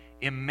name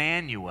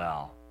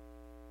Emmanuel.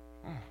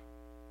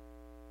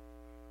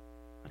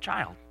 A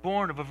child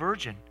born of a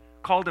virgin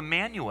called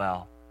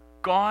Emmanuel,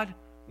 God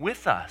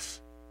with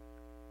us.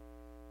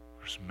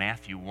 Verse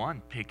Matthew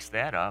 1 picks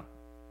that up.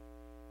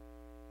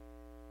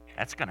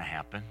 That's going to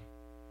happen.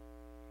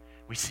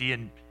 We see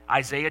in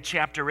Isaiah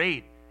chapter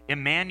 8,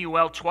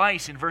 Emmanuel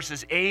twice in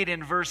verses 8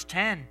 and verse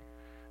 10.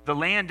 The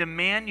land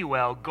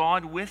Emmanuel,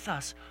 God with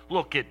us.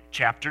 Look at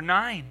chapter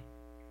 9,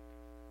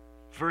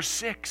 verse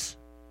 6.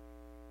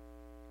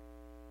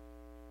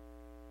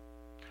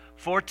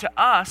 For to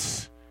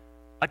us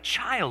a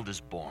child is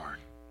born.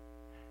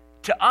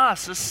 To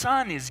us a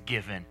son is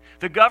given.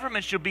 The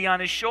government shall be on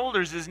his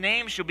shoulders. His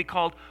name shall be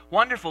called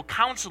Wonderful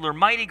Counselor,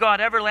 Mighty God,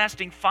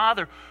 Everlasting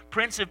Father,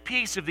 Prince of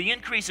Peace. Of the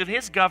increase of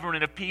his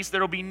government of peace there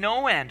will be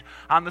no end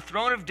on the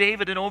throne of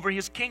David and over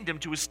his kingdom,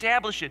 to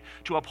establish it,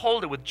 to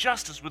uphold it with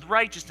justice, with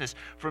righteousness,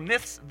 from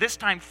this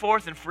time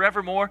forth and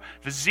forevermore.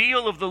 The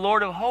zeal of the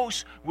Lord of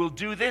hosts will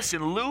do this.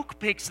 And Luke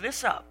picks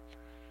this up.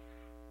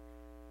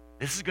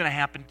 This is going to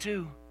happen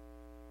too.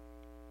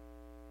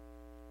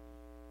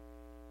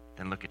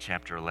 Then look at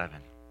chapter 11.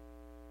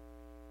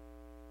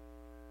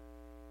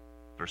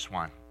 Verse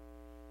 1.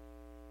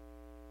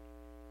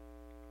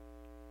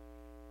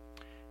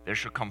 There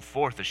shall come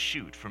forth a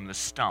shoot from the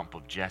stump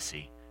of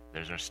Jesse.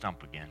 There's our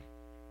stump again.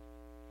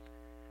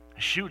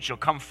 A shoot shall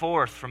come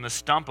forth from the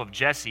stump of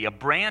Jesse. A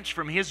branch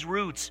from his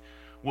roots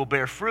will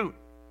bear fruit.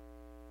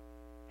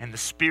 And the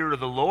Spirit of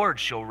the Lord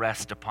shall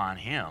rest upon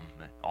him.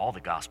 All the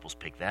Gospels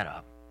pick that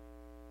up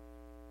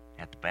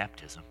at the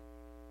baptism.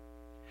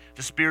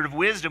 The Spirit of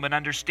wisdom and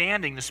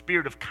understanding, the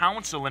Spirit of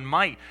counsel and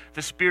might,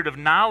 the Spirit of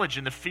knowledge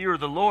and the fear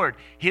of the Lord.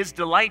 His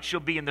delight shall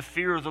be in the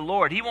fear of the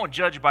Lord. He won't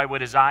judge by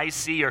what his eyes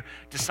see or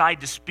decide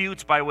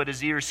disputes by what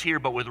his ears hear,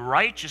 but with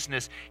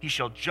righteousness he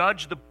shall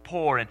judge the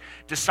poor and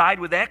decide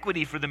with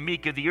equity for the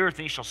meek of the earth.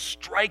 And he shall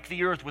strike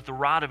the earth with the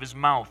rod of his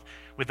mouth.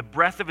 With the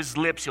breath of his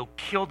lips he'll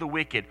kill the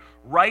wicked.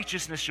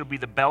 Righteousness shall be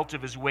the belt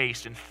of his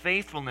waist, and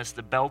faithfulness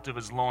the belt of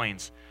his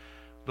loins.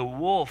 The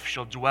wolf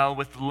shall dwell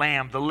with the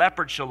lamb. The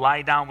leopard shall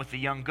lie down with the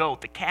young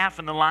goat. The calf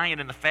and the lion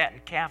and the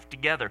fattened calf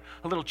together.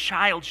 A little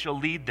child shall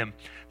lead them.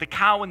 The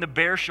cow and the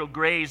bear shall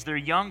graze. Their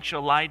young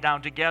shall lie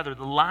down together.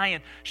 The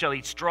lion shall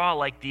eat straw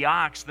like the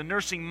ox. The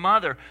nursing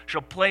mother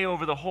shall play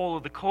over the hole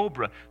of the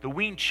cobra. The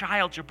weaned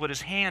child shall put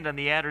his hand on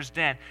the adder's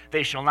den.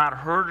 They shall not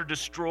hurt or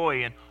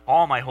destroy in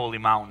all my holy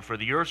mountain, for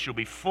the earth shall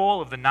be full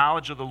of the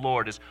knowledge of the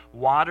Lord as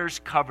waters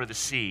cover the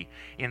sea.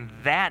 In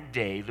that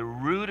day the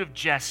root of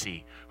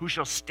Jesse, who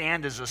shall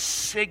stand as a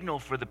signal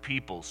for the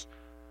peoples,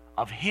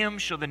 of him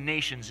shall the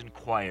nations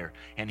inquire,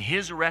 and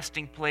his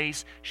resting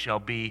place shall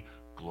be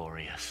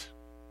glorious.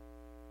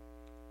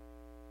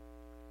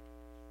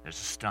 There's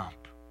a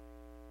stump.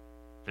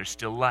 There's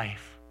still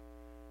life.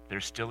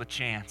 There's still a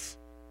chance.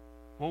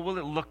 What will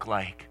it look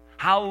like?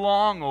 How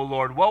long, O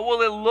Lord? What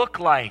will it look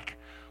like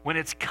when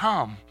it's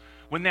come?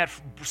 When that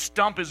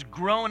stump is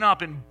grown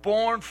up and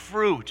borne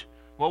fruit?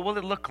 What will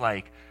it look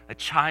like? A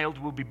child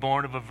will be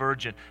born of a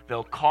virgin.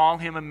 They'll call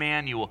him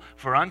Emmanuel.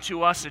 For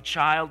unto us a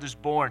child is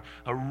born.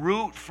 A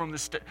root from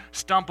the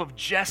stump of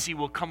Jesse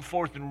will come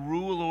forth and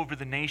rule over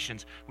the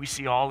nations. We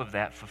see all of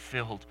that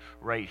fulfilled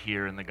right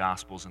here in the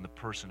Gospels in the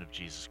person of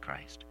Jesus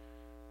Christ.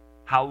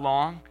 How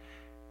long?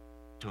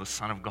 Till the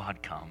Son of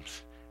God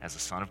comes as the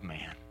Son of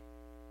Man.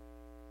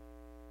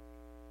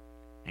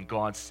 And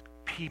God's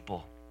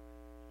people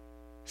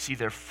see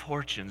their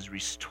fortunes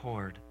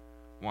restored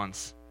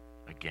once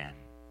again.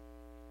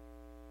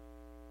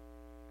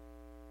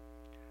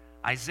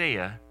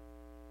 Isaiah,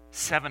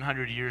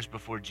 700 years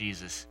before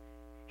Jesus,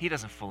 he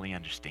doesn't fully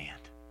understand.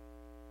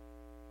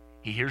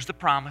 He hears the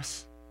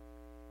promise.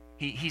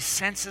 He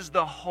senses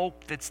the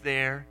hope that's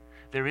there.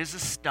 There is a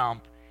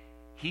stump.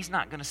 He's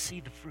not going to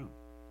see the fruit.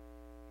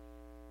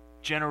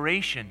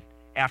 Generation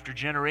after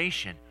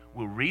generation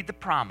will read the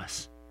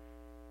promise.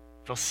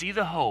 They'll see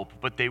the hope,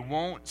 but they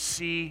won't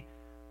see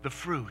the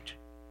fruit.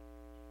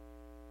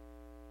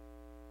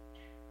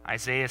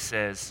 Isaiah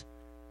says,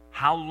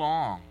 "How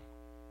long,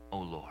 O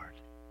Lord?"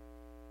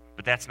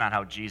 But that's not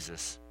how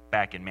Jesus,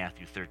 back in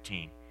Matthew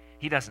 13,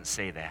 he doesn't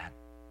say that.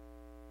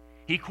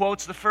 He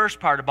quotes the first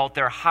part about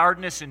their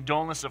hardness and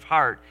dullness of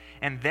heart,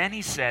 and then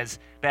he says,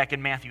 back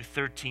in Matthew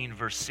 13,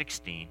 verse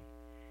 16,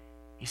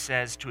 he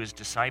says to his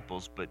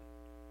disciples, "But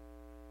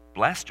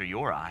blessed are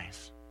your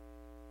eyes,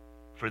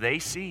 for they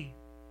see,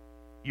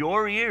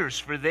 your ears,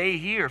 for they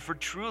hear. For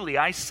truly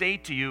I say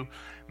to you,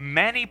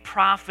 many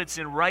prophets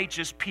and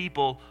righteous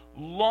people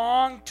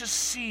long to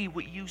see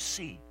what you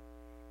see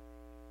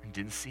and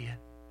didn't see it,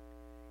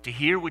 to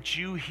hear what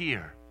you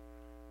hear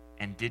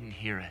and didn't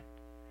hear it."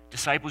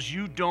 Disciples,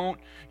 you don't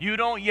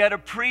yet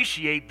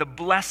appreciate the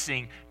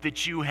blessing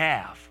that you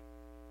have.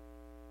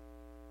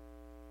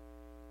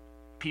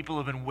 People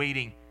have been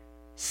waiting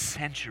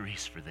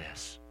centuries for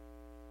this.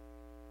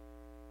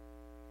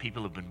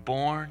 People have been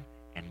born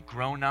and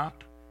grown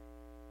up,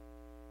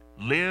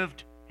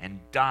 lived and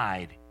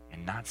died,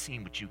 and not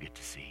seen what you get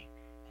to see.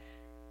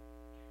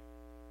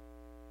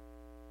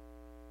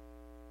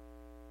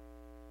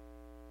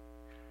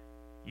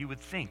 You would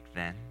think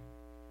then,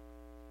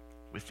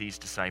 with these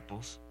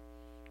disciples,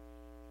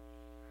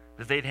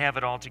 that they'd have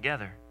it all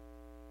together,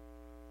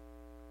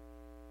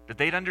 that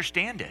they'd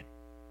understand it.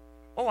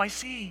 Oh, I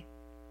see,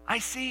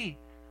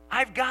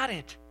 I've got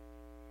it.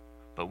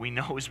 But we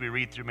know as we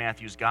read through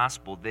Matthew's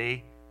gospel,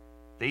 they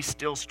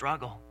still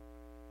struggle.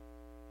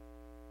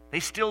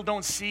 They still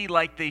don't see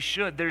like they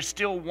should. There's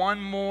still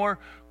one more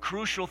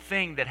crucial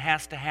thing that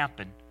has to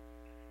happen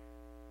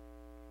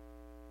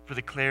for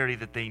the clarity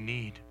that they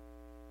need.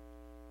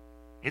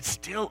 It's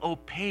still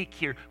opaque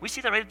here. We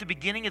see that right at the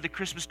beginning of the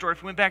Christmas story.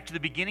 If we went back to the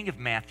beginning of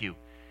Matthew,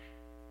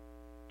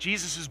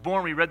 Jesus is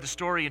born. We read the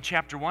story in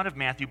chapter 1 of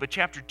Matthew, but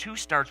chapter 2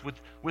 starts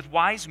with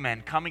wise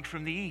men coming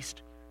from the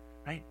east,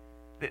 right?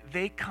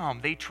 They come,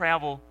 they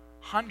travel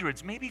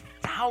hundreds, maybe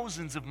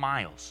thousands of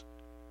miles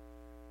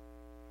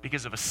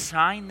because of a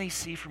sign they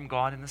see from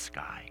God in the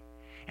sky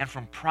and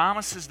from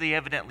promises they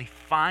evidently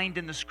find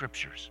in the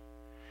scriptures.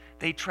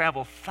 They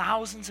travel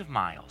thousands of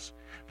miles.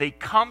 They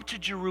come to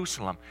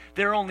Jerusalem.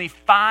 They're only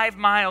 5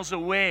 miles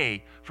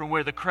away from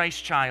where the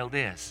Christ child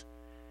is.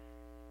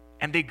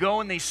 And they go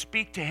and they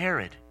speak to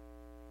Herod.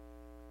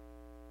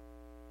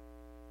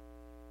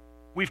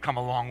 We've come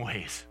a long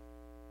ways.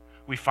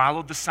 We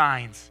followed the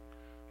signs.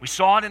 We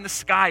saw it in the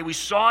sky. We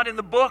saw it in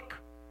the book.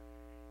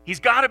 He's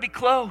got to be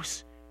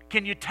close.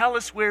 Can you tell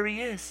us where he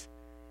is?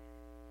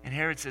 And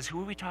Herod says, who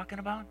are we talking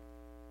about?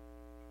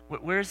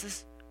 Where is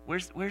this?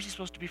 Where's he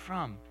supposed to be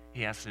from?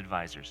 He asks the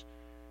advisors.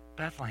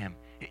 Bethlehem.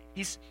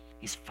 He's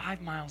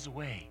 5 miles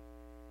away.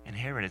 And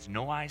Herod has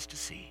no eyes to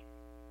see,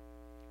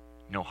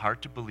 no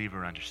heart to believe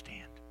or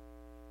understand.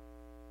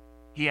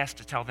 He has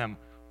to tell them,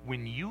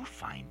 when you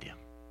find him,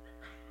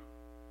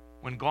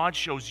 when God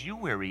shows you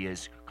where he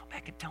is, come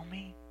back and tell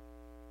me.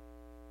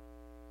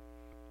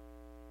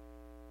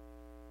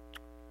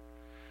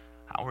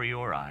 How are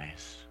your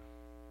eyes?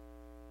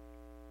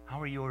 How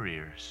are your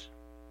ears?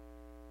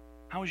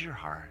 How is your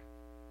heart?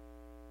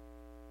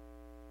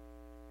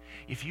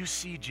 If you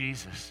see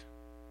Jesus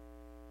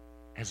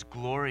as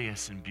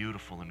glorious and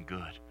beautiful and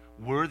good,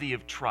 worthy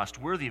of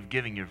trust, worthy of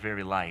giving your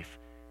very life,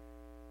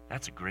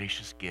 that's a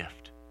gracious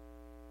gift.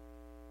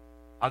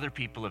 Other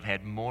people have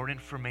had more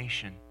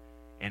information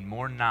and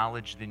more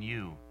knowledge than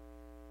you,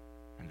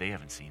 and they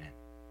haven't seen it.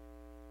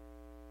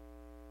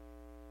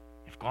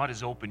 If God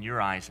has opened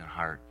your eyes and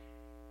heart,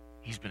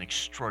 he's been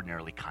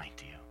extraordinarily kind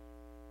to you.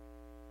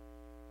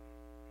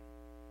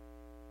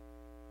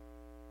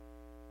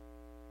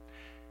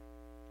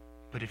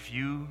 But if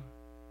you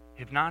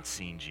have not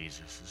seen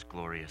Jesus as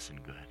glorious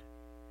and good,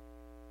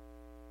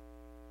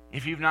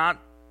 if you've not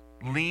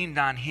leaned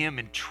on him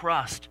in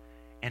trust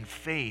and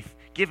faith,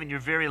 given your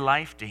very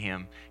life to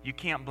him, you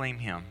can't blame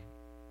him.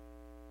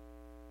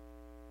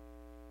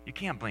 You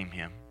can't blame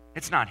him.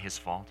 It's not his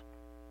fault.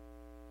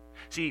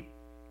 See,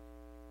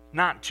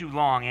 not too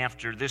long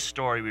after this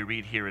story we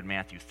read here in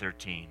Matthew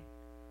 13,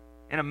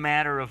 in a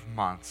matter of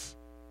months,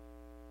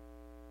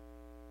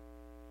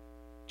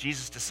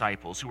 Jesus'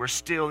 disciples, who are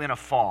still in a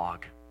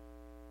fog,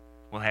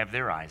 will have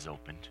their eyes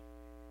opened.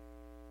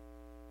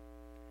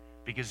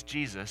 Because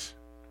Jesus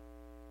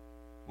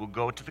will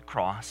go to the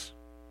cross.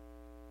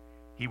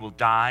 He will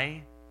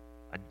die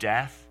a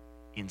death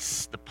in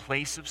the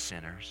place of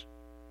sinners.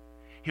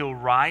 He'll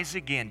rise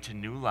again to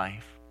new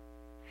life.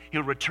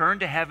 He'll return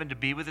to heaven to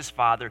be with his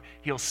Father.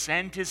 He'll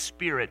send his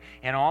Spirit,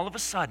 and all of a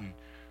sudden,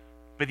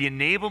 by the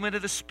enablement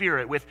of the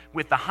Spirit, with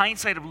the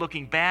hindsight of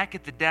looking back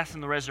at the death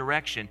and the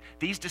resurrection,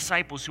 these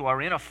disciples who are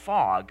in a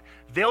fog,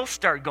 they'll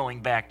start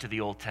going back to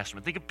the Old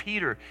Testament. Think of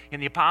Peter and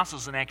the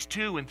apostles in Acts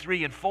 2 and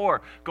 3 and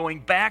 4, going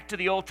back to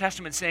the Old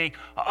Testament saying,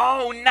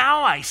 oh,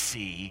 now I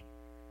see.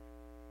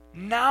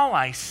 Now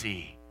I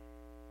see.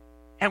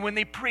 And when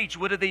they preach,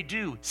 what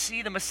do?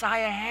 See, the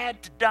Messiah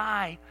had to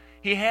die.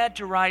 He had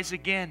to rise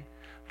again.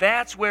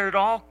 That's where it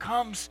all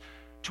comes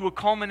to a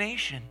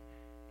culmination,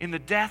 in the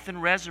death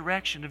and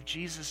resurrection of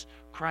Jesus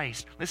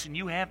Christ. Listen,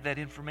 you have that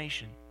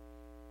information.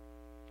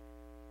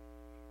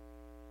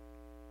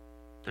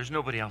 There's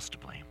nobody else to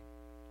blame.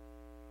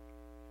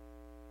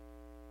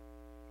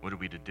 What are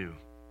we to do?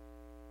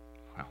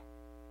 Well,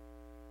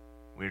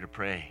 we're to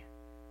pray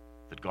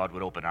that God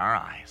would open our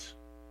eyes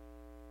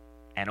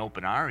and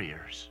open our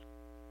ears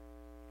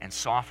and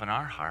soften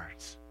our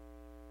hearts,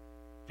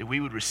 that we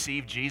would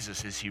receive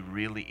Jesus as he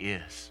really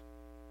is,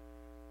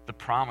 the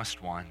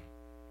promised one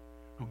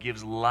who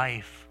gives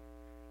life,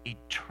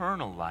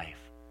 eternal life,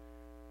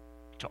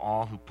 to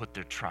all who put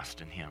their trust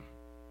in him.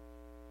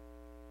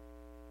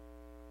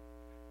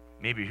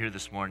 Maybe you're here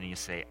this morning and you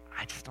say,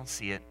 I just don't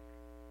see it.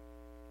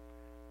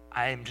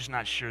 I'm just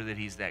not sure that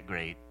he's that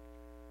great.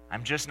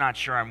 I'm just not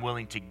sure I'm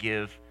willing to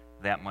give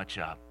that much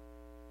up.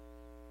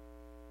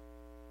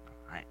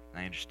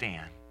 I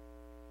understand.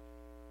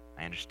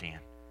 I understand.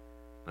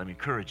 Let me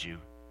encourage you.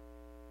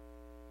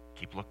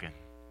 Keep looking.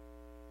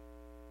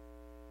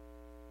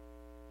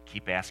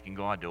 keep asking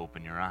God to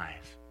open your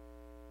eyes.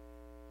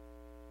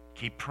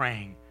 Keep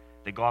praying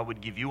that God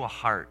would give you a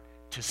heart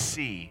to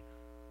see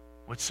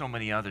what so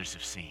many others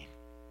have seen.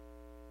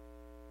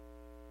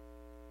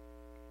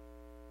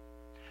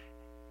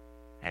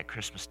 At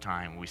Christmas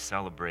time, we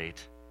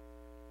celebrate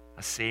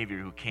a Savior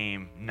who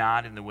came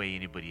not in the way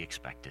anybody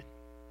expected.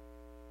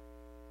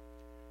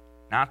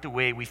 Not the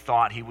way we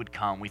thought he would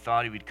come. We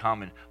thought he would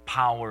come in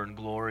power and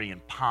glory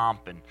and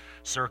pomp and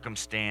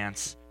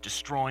circumstance,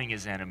 destroying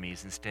his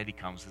enemies. Instead, he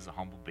comes as a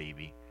humble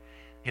baby.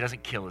 He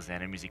doesn't kill his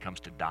enemies. He comes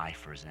to die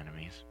for his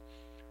enemies.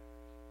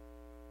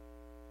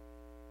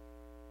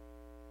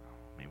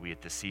 May we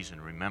at this season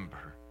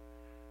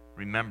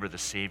remember the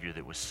Savior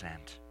that was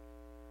sent.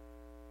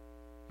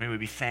 May we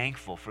be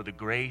thankful for the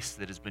grace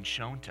that has been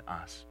shown to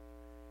us,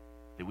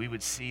 that we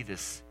would see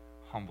this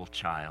humble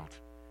child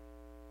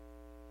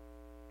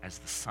as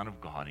the Son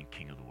of God and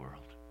King of the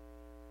world,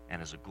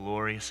 and as a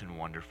glorious and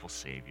wonderful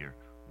Savior,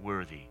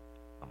 worthy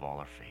of all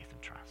our faith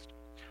and trust.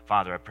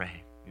 Father, I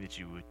pray that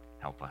you would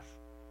help us.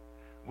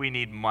 We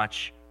need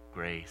much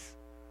grace.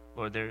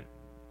 Lord, there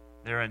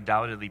are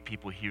undoubtedly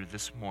people here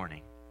this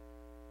morning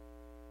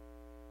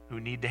who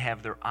need to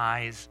have their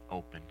eyes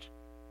opened.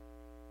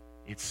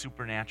 It's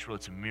supernatural.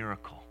 It's a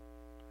miracle.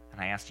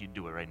 And I ask you to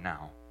do it right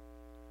now.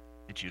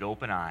 That you'd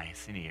open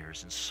eyes and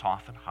ears and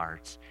soften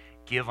hearts,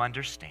 give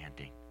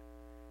understanding.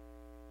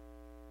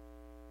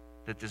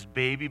 That this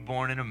baby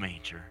born in a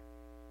manger,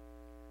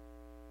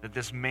 that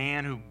this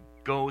man who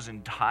goes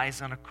and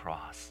dies on a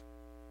cross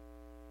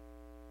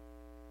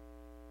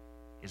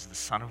is the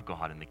Son of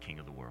God and the King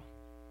of the world.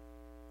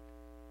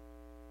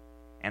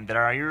 And that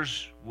our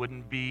ears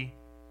wouldn't be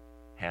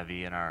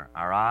heavy and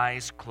our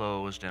eyes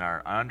closed and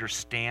our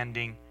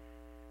understanding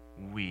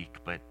weak,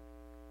 but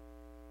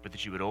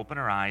that you would open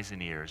our eyes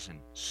and ears and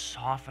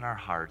soften our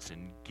hearts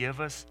and give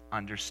us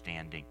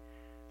understanding,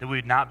 that we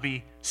would not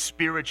be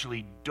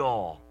spiritually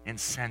dull and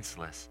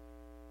senseless,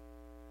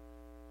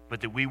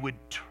 but that we would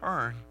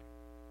turn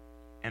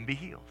and be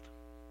healed.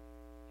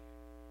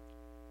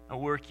 A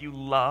work you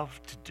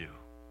love to do.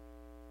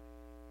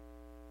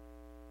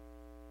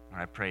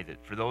 And I pray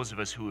that for those of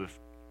us who have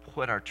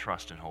put our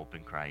trust and hope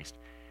in Christ,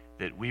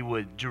 that we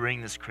would,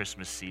 during this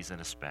Christmas season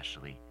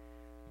especially,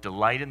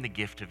 delight in the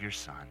gift of your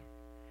Son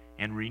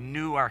and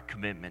renew our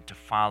commitment to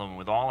follow him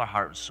with all our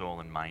heart and soul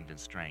and mind and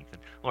strength.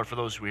 And Lord, for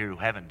those who are here who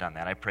haven't done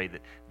that, I pray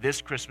that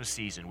this Christmas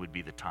season would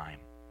be the time.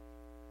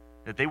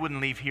 That they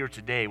wouldn't leave here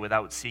today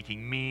without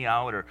seeking me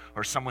out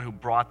or someone who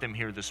brought them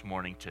here this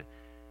morning to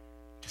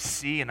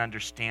see and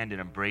understand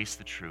and embrace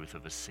the truth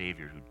of a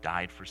Savior who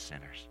died for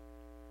sinners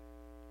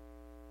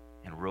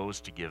and rose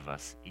to give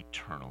us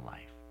eternal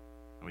life.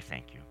 And we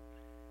thank you.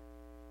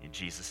 In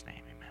Jesus' name,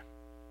 amen.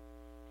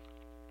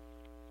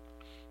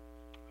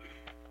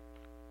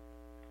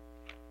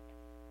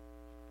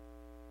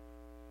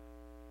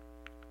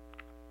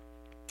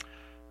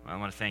 Well, I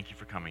want to thank you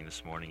for coming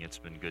this morning. It's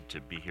been good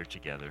to be here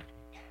together.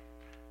 I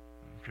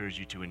encourage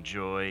you to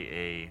enjoy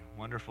a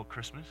wonderful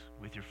Christmas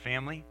with your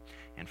family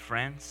and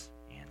friends,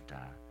 and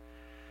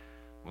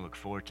we'll look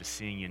forward to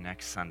seeing you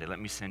next Sunday. Let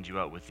me send you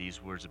out with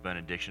these words of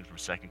benediction from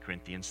 2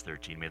 Corinthians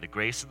 13. May the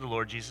grace of the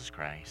Lord Jesus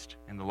Christ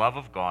and the love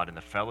of God and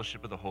the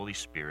fellowship of the Holy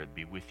Spirit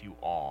be with you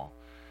all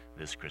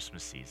this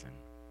Christmas season.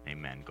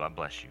 Amen. God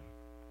bless you.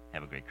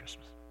 Have a great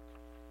Christmas.